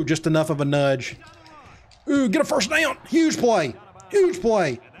block. Ooh, just enough of a nudge. Ooh, get a 1st down. Huge play. Huge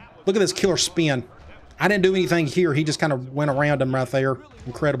play. Look at this killer spin. I didn't do anything here. He just kind of went around him right there.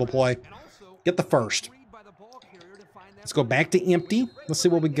 Incredible play. Get the 1st. Let's go back to empty. Let's see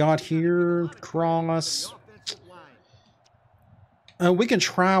what we got here. Cross. We can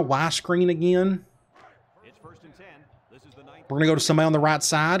try Y screen again. We're going to go to somebody on the right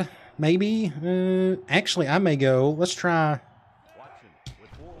side. Maybe. Actually, I may go. Let's try.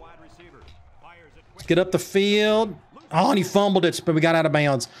 Let's get up the field. Oh, and he fumbled it, but we got out of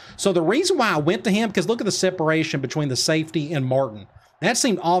bounds. So the reason why I went to him, because look at the separation between the safety and Martin. That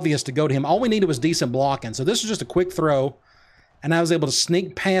seemed obvious to go to him. All we needed was decent blocking. So this was just a quick throw, and I was able to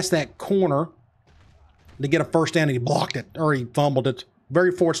sneak past that corner to get a 1st down, and he blocked it, or he fumbled it.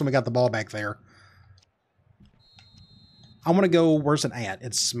 Very fortunate we got the ball back there. I want to go, where's it at?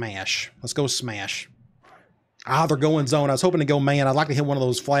 It's smash. Let's go smash. They're going zone. I was hoping to go man. I'd like to hit one of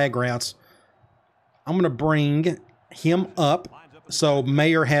those flag routes. I'm going to bring him up so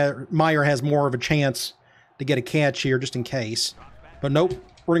Meyer has more of a chance to get a catch here just in case. But nope,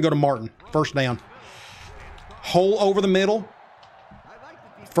 we're going to go to Martin. 1st down. Hole over the middle.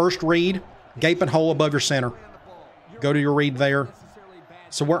 1st read. Gaping hole above your center. Go to your read there.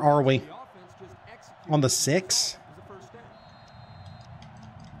 So where are we? On the 6?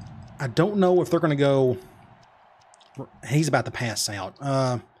 I don't know if they're going to go. He's about to pass out.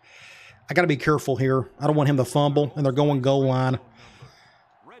 I got to be careful here. I don't want him to fumble, and they're going goal line.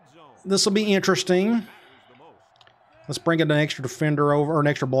 This will be interesting. Let's bring in an extra defender over, or an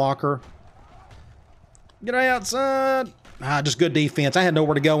extra blocker. Get outside. Just good defense. I had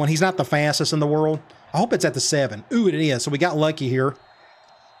nowhere to go, and he's not the fastest in the world. I hope it's at the 7. Ooh, it is. So we got lucky here.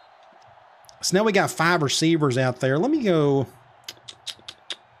 So now we got 5 receivers out there. Let me go.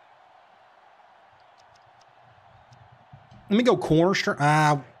 Let me go corner.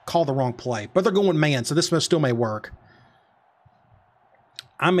 I called the wrong play, but they're going man, so this still may work.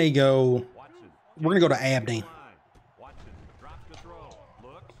 I may go. We're going to go to Abney.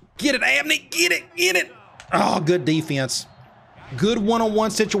 Get it, Abney. Get it. Get it. Oh, good defense. Good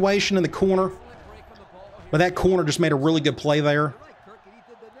one-on-one situation in the corner. But that corner just made a really good play there.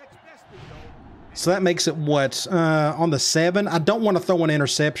 So that makes it what? On the 7. I don't want to throw an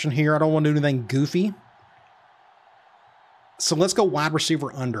interception here. I don't want to do anything goofy. So let's go wide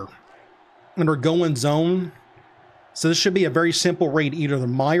receiver under. And we're going zone. So this should be a very simple read, either the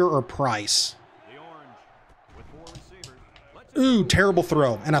Meyer or Price. Ooh, terrible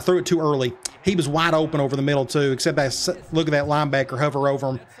throw. And I threw it too early. He was wide open over the middle too, except I look at that linebacker hover over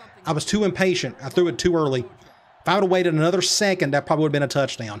him. I was too impatient. I threw it too early. If I would have waited another second, that probably would have been a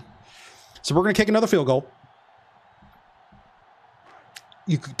touchdown. So we're going to kick another field goal.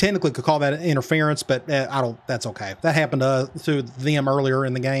 You technically could call that interference, but that's okay. That happened to them earlier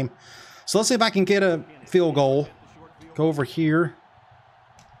in the game. So let's see if I can get a field goal. Go over here.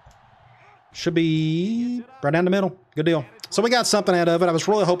 Should be right down the middle. Good deal. So we got something out of it. I was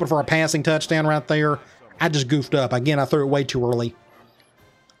really hoping for a passing touchdown right there. I just goofed up. Again, I threw it way too early.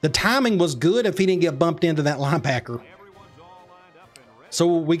 The timing was good if he didn't get bumped into that linebacker.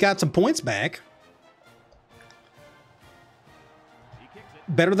 So we got some points back.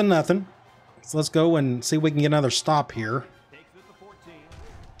 Better than nothing. So let's go and see if we can get another stop here.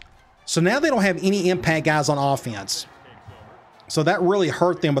 So now they don't have any impact guys on offense. So that really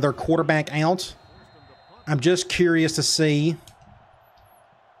hurt them with their quarterback out. I'm just curious to see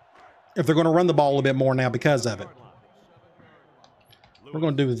if they're going to run the ball a little bit more now because of it. We're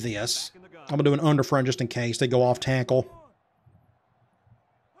going to do this. I'm going to do an under front just in case they go off tackle.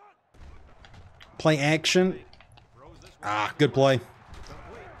 Play action. Ah, good play.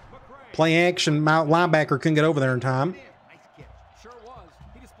 Play action. My linebacker couldn't get over there in time.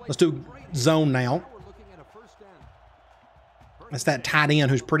 Let's do zone now. That's that tight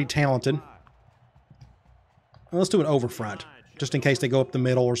end who's pretty talented. Let's do an over front, just in case they go up the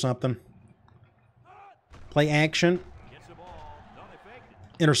middle or something. Play action.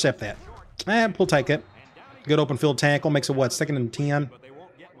 Intercept that. And we'll take it. Good open field tackle. Makes it what? 2nd and 10?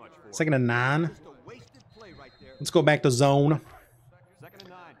 2nd and 9? Let's go back to zone.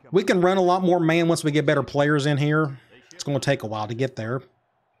 We can run a lot more man once we get better players in here. It's going to take a while to get there.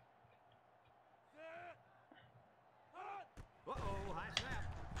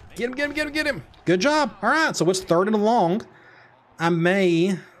 Get him, get him, get him, get him. Good job. All right, so it's 3rd and long. I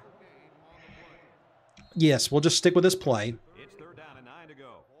may... Yes, we'll just stick with this play.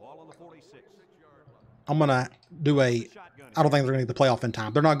 I'm going to do a... I don't think they're going to get the playoff in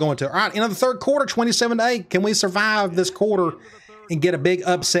time. They're not going to. All right, into the 3rd quarter, 27-8. Can we survive this quarter and get a big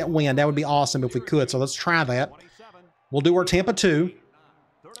upset win? That would be awesome if we could, so let's try that. We'll do our Tampa 2.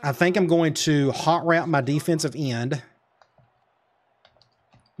 I think I'm going to hot route my defensive end,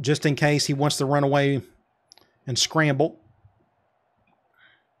 just in case he wants to run away and scramble.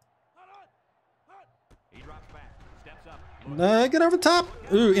 Get over the top.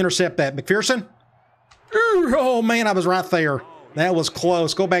 Ooh, intercept that. McPherson. Ooh, oh, man, I was right there. That was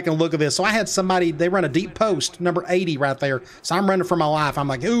close. Go back and look at this. So I had somebody, they run a deep post, number 80 right there. So I'm running for my life. I'm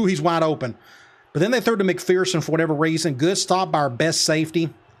like, ooh, he's wide open. But then they threw to McPherson for whatever reason. Good stop by our best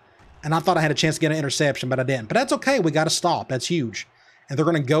safety. And I thought I had a chance to get an interception, but I didn't. But that's okay. We got to stop. That's huge. And they're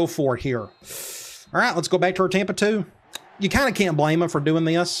going to go for it here. All right, let's go back to our Tampa 2. You kind of can't blame him for doing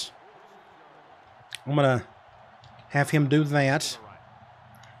this. I'm going to have him do that.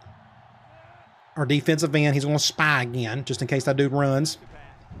 Our defensive end, he's going to spy again, just in case that dude runs.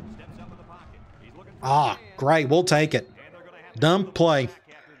 Ah, great. We'll take it. Dumb play.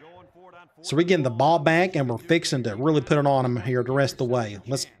 So we're getting the ball back, and we're fixing to really put it on him here the rest of the way.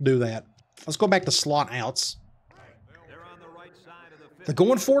 Let's do that. Let's go back to slot outs. They're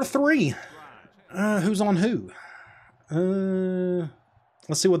going 4-3. Who's on who?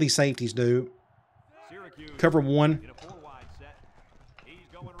 Let's see what these safeties do. Cover 1.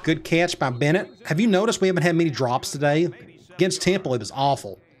 Good catch by Bennett. Have you noticed we haven't had many drops today? Against Temple, it was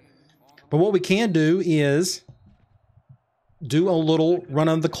awful. But what we can do is do a little run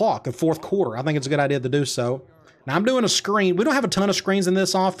on the clock in 4th quarter. I think it's a good idea to do so. Now, I'm doing a screen. We don't have a ton of screens in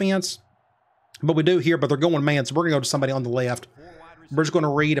this offense, but we do here, but they're going man, so we're going to go to somebody on the left. We're just going to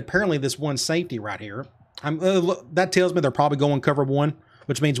read, apparently, this one safety right here. That tells me they're probably going cover 1,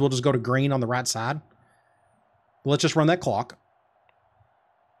 which means we'll just go to green on the right side. Let's just run that clock.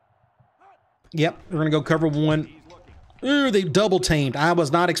 Yep, we're going to go cover 1. Ooh, they double teamed. I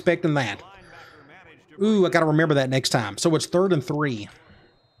was not expecting that. Ooh, I got to remember that next time. So it's 3rd and 3.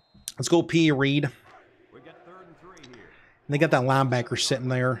 Let's go P. Reed. And they got that linebacker sitting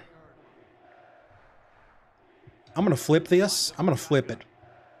there. I'm going to flip this. I'm going to flip it.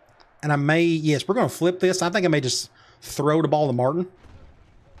 And I may, yes, we're going to flip this. I think I may just throw the ball to Martin.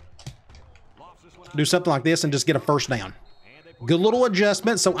 Do something like this and just get a first down. Good little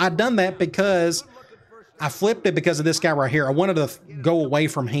adjustment. So I done that because I flipped it because of this guy right here. I wanted to go away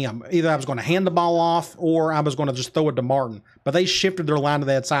from him. Either I was going to hand the ball off or I was going to just throw it to Martin. But they shifted their line to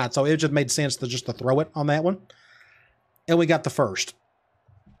that side. So it just made sense to just to throw it on that one. And we got the first.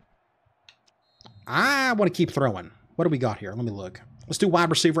 I want to keep throwing. What do we got here? Let me look. Let's do wide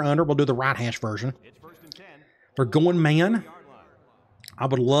receiver under. We'll do the right hash version. We're going man. I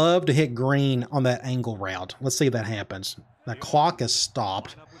would love to hit green on that angle route. Let's see if that happens. The clock is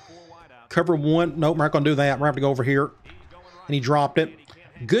stopped. Cover 1. Nope, we're not going to do that. We're going to have to go over here. And he dropped it.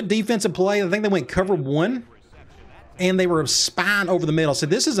 Good defensive play. I think they went cover 1. And they were spying over the middle. So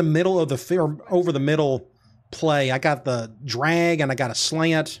this is a middle of the over the middle play. I got the drag and I got a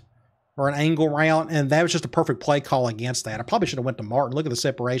slant. or an angle route, and that was just a perfect play call against that. I probably should have went to Martin. Look at the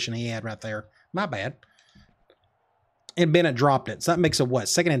separation he had right there. My bad. And Bennett dropped it. So that makes it what?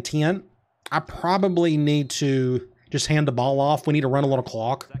 2nd and 10? I probably need to just hand the ball off. We need to run a little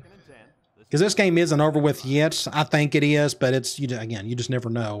clock. Because this game isn't over with yet. I think it is, but it's, again, you just never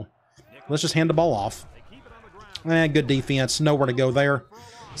know. Let's just hand the ball off. Good defense. Nowhere to go there.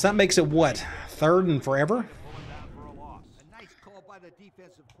 So that makes it what? 3rd and forever?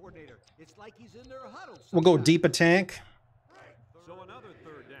 We'll go deep attack.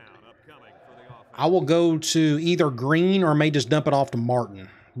 I will go to either Green or may just dump it off to Martin.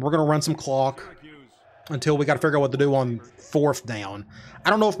 We're going to run some clock until we got to figure out what to do on 4th down. I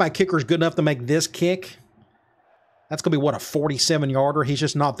don't know if my kicker is good enough to make this kick. That's going to be, what, a 47-yarder? He's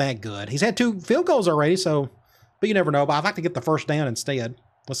just not that good. He's had 2 field goals already, so, but you never know. But I'd like to get the 1st down instead.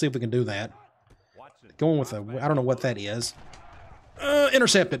 Let's see if we can do that. Going with a, I don't know what that is.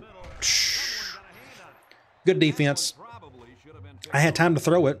 Intercepted. Good defense. I had time to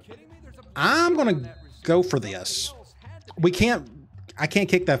throw it. I'm going to go for this. I can't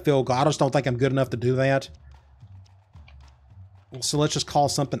kick that field goal. I just don't think I'm good enough to do that. So let's just call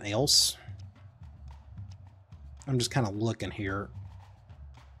something else. I'm just kind of looking here.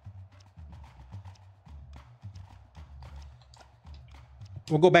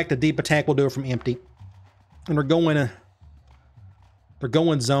 We'll go back to deep attack. We'll do it from empty. And they're going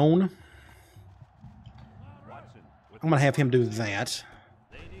zone. I'm going to have him do that.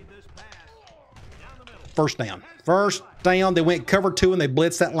 1st down. 1st down. They went cover 2 and they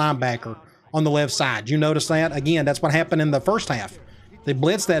blitzed that linebacker on the left side. You notice that? Again, that's what happened in the 1st half. They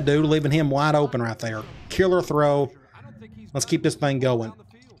blitzed that dude, leaving him wide open right there. Killer throw. Let's keep this thing going.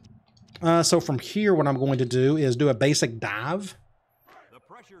 So from here, what I'm going to do is do a basic dive.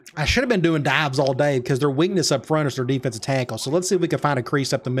 I should have been doing dives all day because their weakness up front is their defensive tackle. So let's see if we can find a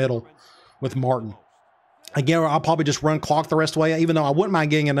crease up the middle with Martin. Again, I'll probably just run clock the rest of the way, even though I wouldn't mind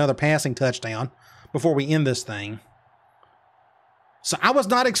getting another passing touchdown before we end this thing. So I was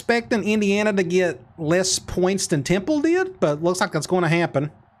not expecting Indiana to get less points than Temple did, but looks like that's going to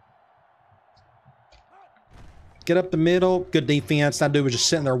happen. Get up the middle. Good defense. That dude was just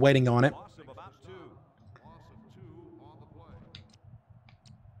sitting there waiting on it.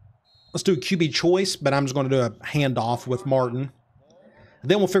 Let's do a QB choice, but I'm just going to do a handoff with Martin.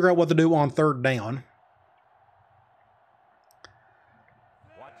 Then we'll figure out what to do on 3rd down.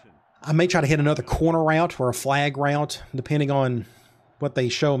 I may try to hit another corner route or a flag route, depending on what they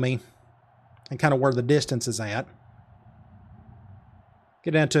show me and kind of where the distance is at.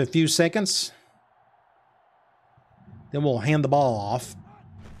 Get down to a few seconds. Then we'll hand the ball off.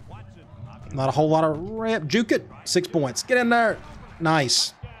 Not a whole lot of rep. Juke it. 6 points. Get in there.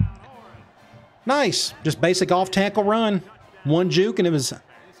 Nice. Nice. Just basic off-tackle run. 1 juke, and it was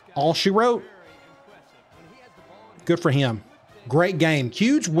all she wrote. Good for him. Great game.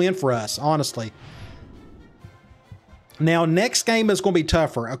 Huge win for us, honestly. Now, next game is going to be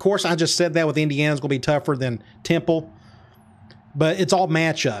tougher. Of course, I just said that with Indiana is going to be tougher than Temple. But it's all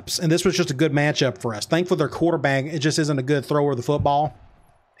matchups, and this was just a good matchup for us. Thankfully, their quarterback, it just isn't a good thrower of the football.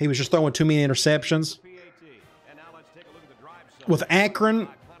 He was just throwing too many interceptions. With Akron,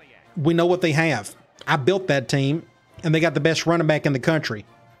 we know what they have. I built that team, and they got the best running back in the country.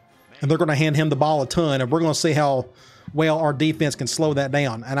 And they're going to hand him the ball a ton, and we're going to see how well our defense can slow that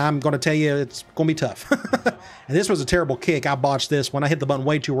down. And I'm going to tell you, it's going to be tough. And this was a terrible kick. I botched this one. I hit the button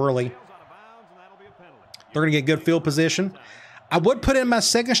way too early. They're going to get good field position. I would put in my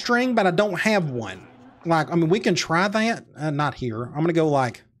 2nd string, but I don't have one. Like, I mean, we can try that. Not here. I'm going to go,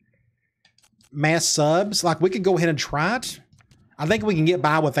 like, mass subs. Like, we could go ahead and try it. I think we can get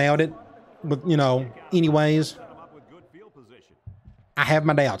by without it. But, you know, anyways. I have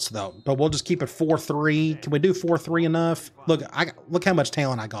my doubts, though. But we'll just keep it 4-3. Can we do 4-3 enough? Look, look how much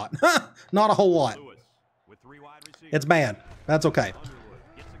talent I got. Not a whole lot. It's bad. That's okay.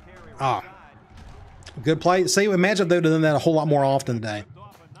 Ah. Good play. See, imagine if they'd done that a whole lot more often today.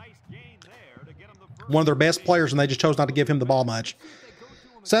 One of their best players, and they just chose not to give him the ball much.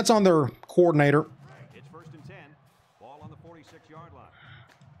 So that's on their coordinator.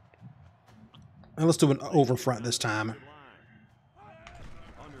 And let's do an over front this time.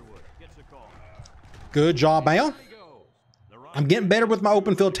 Good job, Al. I'm getting better with my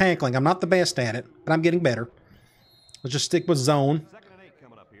open field tackling. I'm not the best at it, but I'm getting better. Let's just stick with zone.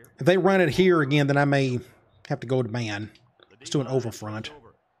 If they run it here again, then I may have to go to man. Let's do an over front.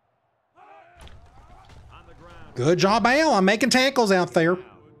 Good job, Al. I'm making tackles out there.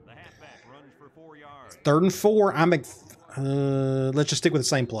 3rd and 4. Let's just stick with the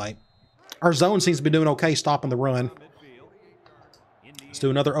same play. Our zone seems to be doing okay stopping the run. Let's do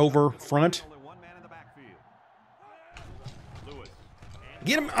another over front.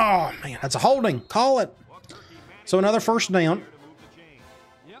 Get him. Oh, man, that's a holding. Call it. So another first down.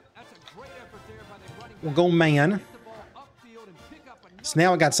 We'll go man. So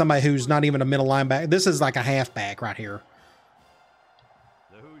now I got somebody who's not even a middle linebacker. This is like a halfback right here.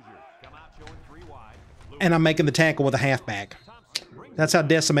 And I'm making the tackle with a halfback. That's how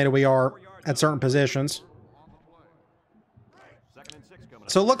decimated we are at certain positions.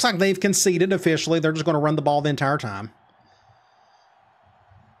 So it looks like they've conceded officially. They're just going to run the ball the entire time.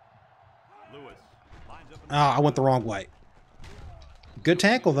 Oh, I went the wrong way. Good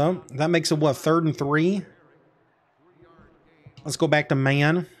tackle, though. That makes it, what, 3rd and 3? Let's go back to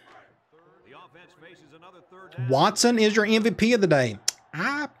man. Watson is your MVP of the day.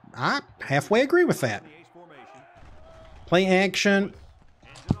 I halfway agree with that. Play action.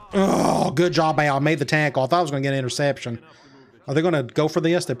 Oh, good job, Al. Made the tackle. I thought I was going to get an interception. Are they going to go for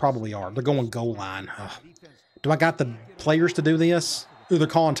this? They probably are. They're going goal line. Ugh. Do I got the players to do this? Ooh, they're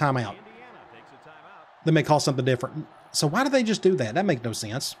calling timeout. They may call something different. So why do they just do that? That makes no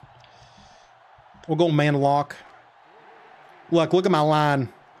sense. We'll go man lock. Look at my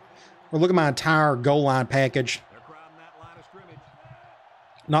line. Or look at my entire goal line package.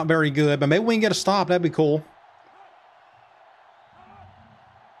 Not very good, but maybe we can get a stop. That'd be cool.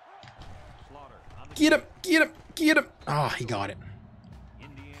 Get him, get him, get him. Oh, he got it.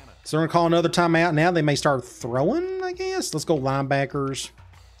 So they're going to call another timeout. Now they may start throwing, I guess. Let's go linebackers.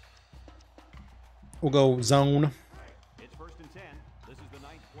 We'll go zone. It's 1st and 10. This is the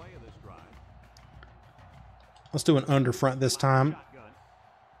 9th play of this drive. Let's do an under front this time.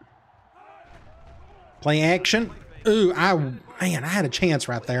 Play action. Ooh, man, I had a chance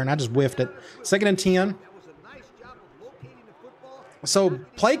right there, and I just whiffed it. 2nd and 10. So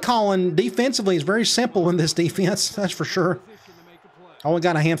play calling defensively is very simple in this defense, that's for sure. I only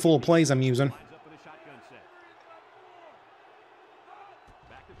got a handful of plays I'm using.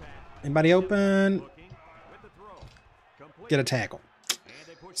 Anybody open? Get a tackle.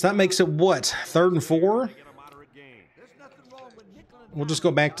 So that makes it what? 3rd and 4? We'll just go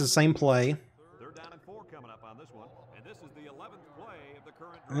back to the same play.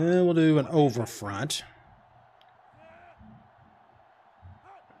 And we'll do an over front.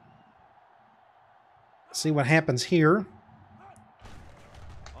 See what happens here.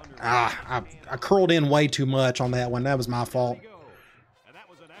 I curled in way too much on that one. That was my fault.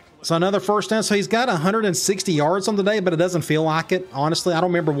 So another first down. So he's got 160 yards on the day, but it doesn't feel like it. Honestly, I don't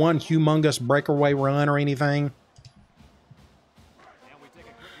remember one humongous breakaway run or anything.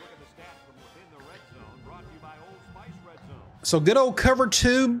 So good old cover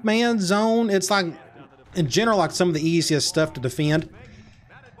 2 man zone. It's like, in general, like some of the easiest stuff to defend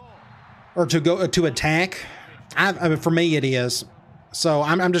or to go to attack. I mean, for me, it is. So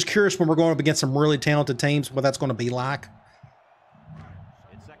I'm just curious when we're going up against some really talented teams, what that's going to be like.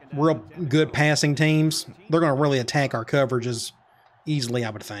 Real good passing teams. They're going to really attack our coverages easily, I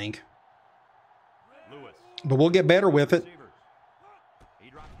would think. But we'll get better with it.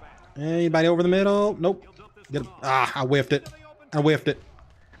 Anybody over the middle? Nope. I whiffed it. I whiffed it.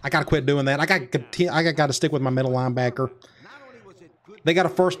 I got to quit doing that. I got to stick with my middle linebacker. They got a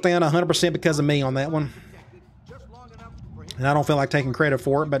first down 100% because of me on that one. And I don't feel like taking credit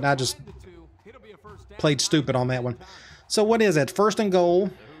for it, but I just played stupid on that one. So what is it? 1st and goal.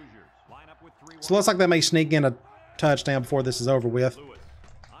 So it looks like they may sneak in a touchdown before this is over with.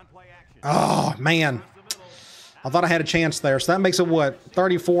 Oh, man. I thought I had a chance there. So that makes it what?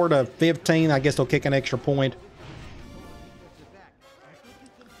 34 to 15. I guess they'll kick an extra point.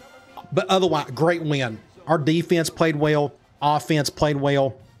 But otherwise, great win. Our defense played well. Offense played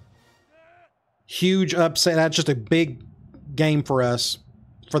well. Huge upset. That's just a big game for us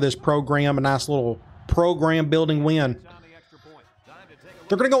for this program. A nice little program building win.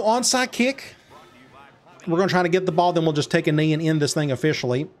 They're going to go onside kick. We're going to try to get the ball. Then we'll just take a knee and end this thing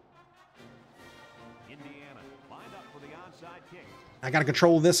officially. I got to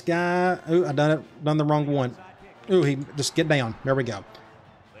control this guy. Ooh, I done the wrong one. Ooh, he just get down. There we go.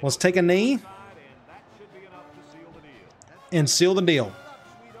 Let's take a knee and seal the deal.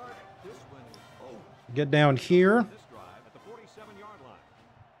 Get down here.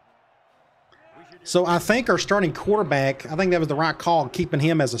 So I think our starting quarterback, I think that was the right call, keeping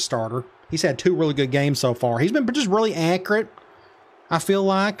him as a starter. He's had 2 really good games so far. He's been just really accurate, I feel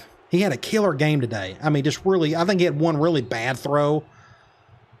like. He had a killer game today. I mean, just really, I think he had one really bad throw.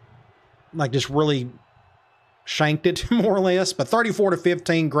 Like, just really shanked it, more or less. But 34 to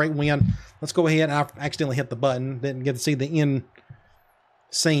 15, great win. Let's go ahead. I accidentally hit the button. Didn't get to see the end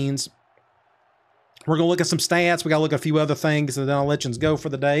scenes. We're going to look at some stats. We got to look at a few other things, and then I'll let you go for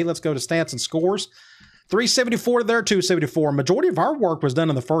the day. Let's go to stats and scores. 374 to their 274. Majority of our work was done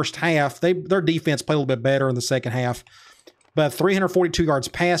in the first half. Their defense played a little bit better in the second half. But 342 yards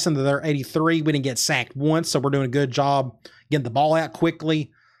passing to their 83. We didn't get sacked once, so we're doing a good job getting the ball out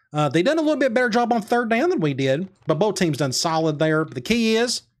quickly. They done a little bit better job on third down than we did, but both teams done solid there. The key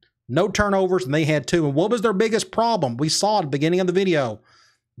is no turnovers, and they had 2. And what was their biggest problem? We saw at the beginning of the video.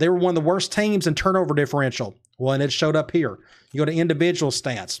 They were one of the worst teams in turnover differential. Well, and it showed up here. You go to individual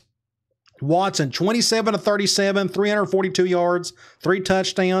stats. Watson, 27 to 37, 342 yards, 3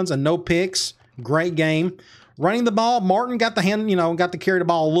 touchdowns, and no picks. Great game. Running the ball, Martin got to carry the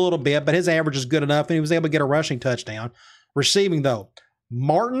ball a little bit, but his average is good enough, and he was able to get a rushing touchdown. Receiving, though,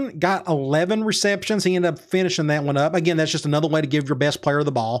 Martin got 11 receptions. He ended up finishing that one up. Again, that's just another way to give your best player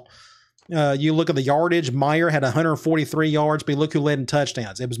the ball. You look at the yardage, Meyer had 143 yards, but look who led in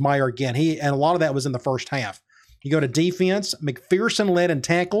touchdowns. It was Meyer again. And a lot of that was in the first half. You go to defense, McPherson led in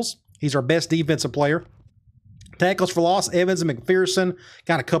tackles. He's our best defensive player. Tackles for loss, Evans and McPherson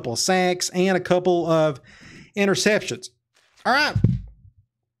got a couple of sacks and a couple of interceptions. All right.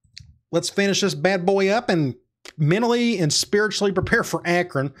 Let's finish this bad boy up and mentally and spiritually prepare for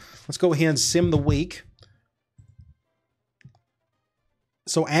Akron. Let's go ahead and sim the week.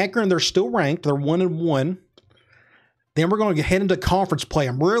 So Akron, they're still ranked. They're 1-1. Then we're going to head into conference play.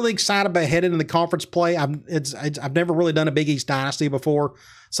 I'm really excited about heading into conference play. I've never really done a Big East Dynasty before,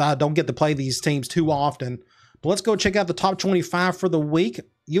 so I don't get to play these teams too often. But let's go check out the top 25 for the week.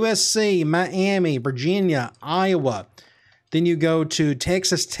 USC, Miami, Virginia, Iowa. Then you go to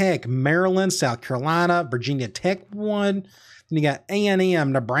Texas Tech, Maryland, South Carolina, Virginia Tech won. Then you got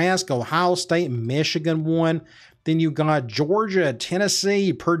A&M, Nebraska, Ohio State, Michigan won. Then you got Georgia,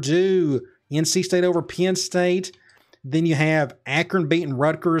 Tennessee, Purdue, NC State over Penn State. Then you have Akron beating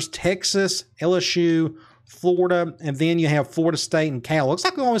Rutgers, Texas, LSU, Florida, and then you have Florida State and Cal. Looks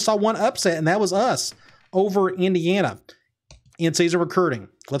like we only saw one upset, and that was us over Indiana. In-season recruiting.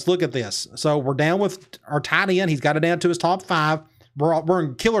 Let's look at this. So we're down with our tight end. He's got it down to his top 5. We're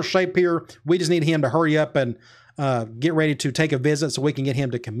in killer shape here. We just need him to hurry up and get ready to take a visit so we can get him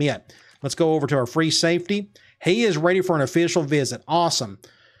to commit. Let's go over to our free safety. He is ready for an official visit. Awesome.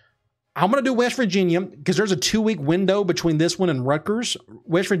 I'm going to do West Virginia because there's a 2-week window between this one and Rutgers.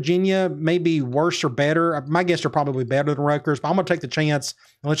 West Virginia may be worse or better. My guess they're probably better than Rutgers, but I'm going to take the chance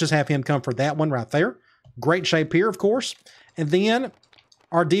and let's just have him come for that one right there. Great shape here, of course. And then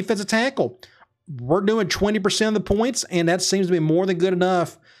our defensive tackle. We're doing 20% of the points, and that seems to be more than good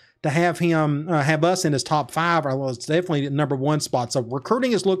enough to have him have us in his top 5. Well, it's definitely the number 1 spot. So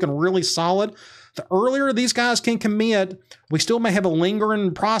recruiting is looking really solid. The earlier these guys can commit, we still may have a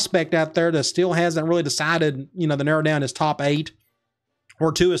lingering prospect out there that still hasn't really decided, to narrow down his top 8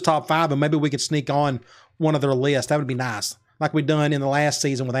 or to his top 5, and maybe we could sneak on one of their lists. That would be nice, like we done in the last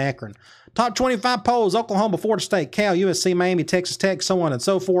season with Akron. Top 25 polls: Oklahoma, Florida State, Cal, USC, Miami, Texas Tech, so on and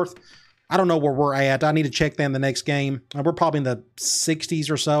so forth. I don't know where we're at. I need to check them the next game. We're probably in the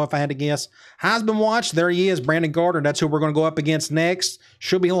 60s or so, if I had to guess. Heisman watch, there he is, Brandon Gardner. That's who we're going to go up against next.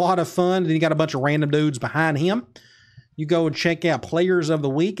 Should be a lot of fun. Then you got a bunch of random dudes behind him. You go and check out Players of the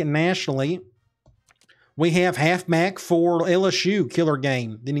Week, and nationally, we have halfback for LSU, killer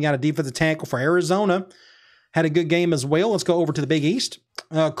game. Then you got a defensive tackle for Arizona. Had a good game as well. Let's go over to the Big East.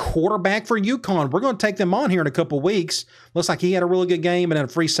 Quarterback for UConn. We're going to take them on here in a couple weeks. Looks like he had a really good game, and then a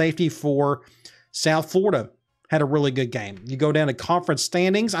free safety for South Florida had a really good game. You go down to conference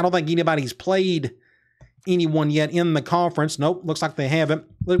standings. I don't think anybody's played anyone yet in the conference. Nope, looks like they haven't.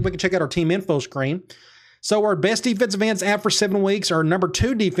 We can check out our team info screen. So our best defensive end's out for 7 weeks. Our number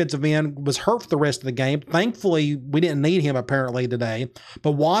 2 defensive end was hurt for the rest of the game. Thankfully, we didn't need him apparently today.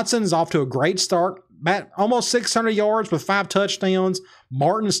 But Watson's off to a great start. Almost 600 yards with 5 touchdowns.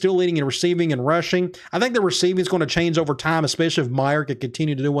 Martin's still leading in receiving and rushing. I think the receiving is going to change over time, especially if Meyer can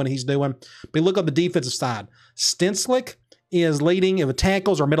continue to do what he's doing. But look at the defensive side. Stenslick is leading with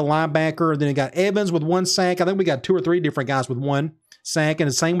tackles, our middle linebacker. Then you got Evans with 1 sack. I think we got 2 or 3 different guys with 1 sack. And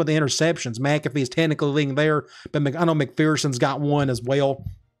the same with the interceptions. McAfee is technically leading there, but I know McPherson's got 1 as well.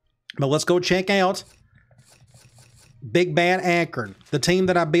 But let's go check out Big Bad Akron. The team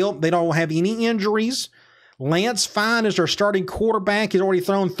that I built, they don't have any injuries. Lance Fine is their starting quarterback. He's already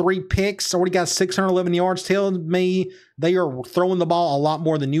thrown 3 picks, already got 611 yards. Telling me they are throwing the ball a lot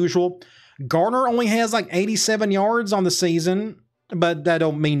more than usual. Gardner only has like 87 yards on the season, but that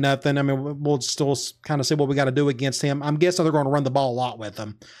don't mean nothing. I mean, we'll still kind of see what we got to do against him. I'm guessing they're going to run the ball a lot with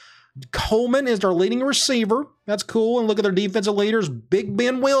him. Coleman is their leading receiver. That's cool. And look at their defensive leaders. Big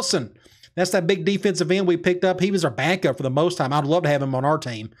Ben Wilson. That's that big defensive end we picked up. He was our backup for the most time. I'd love to have him on our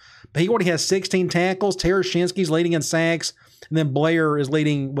team. But he already has 16 tackles. Tarashinsky's leading in sacks, and then Blair is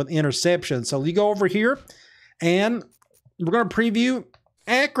leading with interceptions. So you go over here, and we're going to preview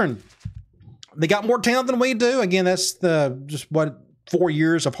Akron. They got more talent than we do. Again, that's just what 4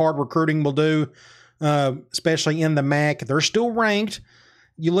 years of hard recruiting will do, especially in the MAC. They're still ranked.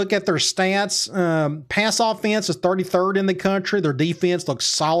 You look at their stats, pass offense is 33rd in the country. Their defense looks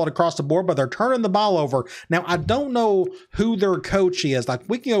solid across the board, but they're turning the ball over. Now, I don't know who their coach is. Like,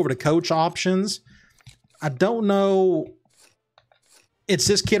 we can go over to coach options. I don't know. It's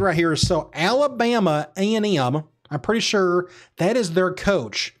this kid right here. So, Alabama A&M, I'm pretty sure that is their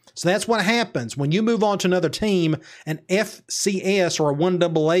coach. So that's what happens when you move on to another team. An FCS or a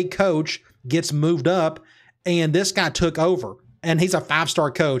 1AA coach gets moved up, and this guy took over. And he's a 5-star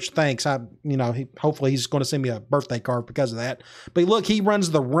coach. Thanks. Hopefully he's going to send me a birthday card because of that. But look, he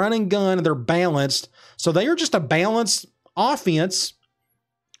runs the run and gun, and they're balanced. So they are just a balanced offense.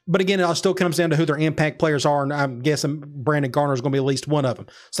 But again, it all still comes down to who their impact players are, and I'm guessing Brandon Garner is going to be at least one of them.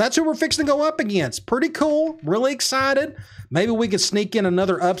 So that's who we're fixing to go up against. Pretty cool. Really excited. Maybe we could sneak in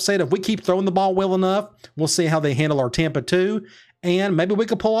another upset. If we keep throwing the ball well enough, we'll see how they handle our Tampa 2, and maybe we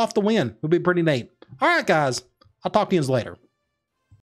could pull off the win. It would be pretty neat. All right, guys. I'll talk to you later.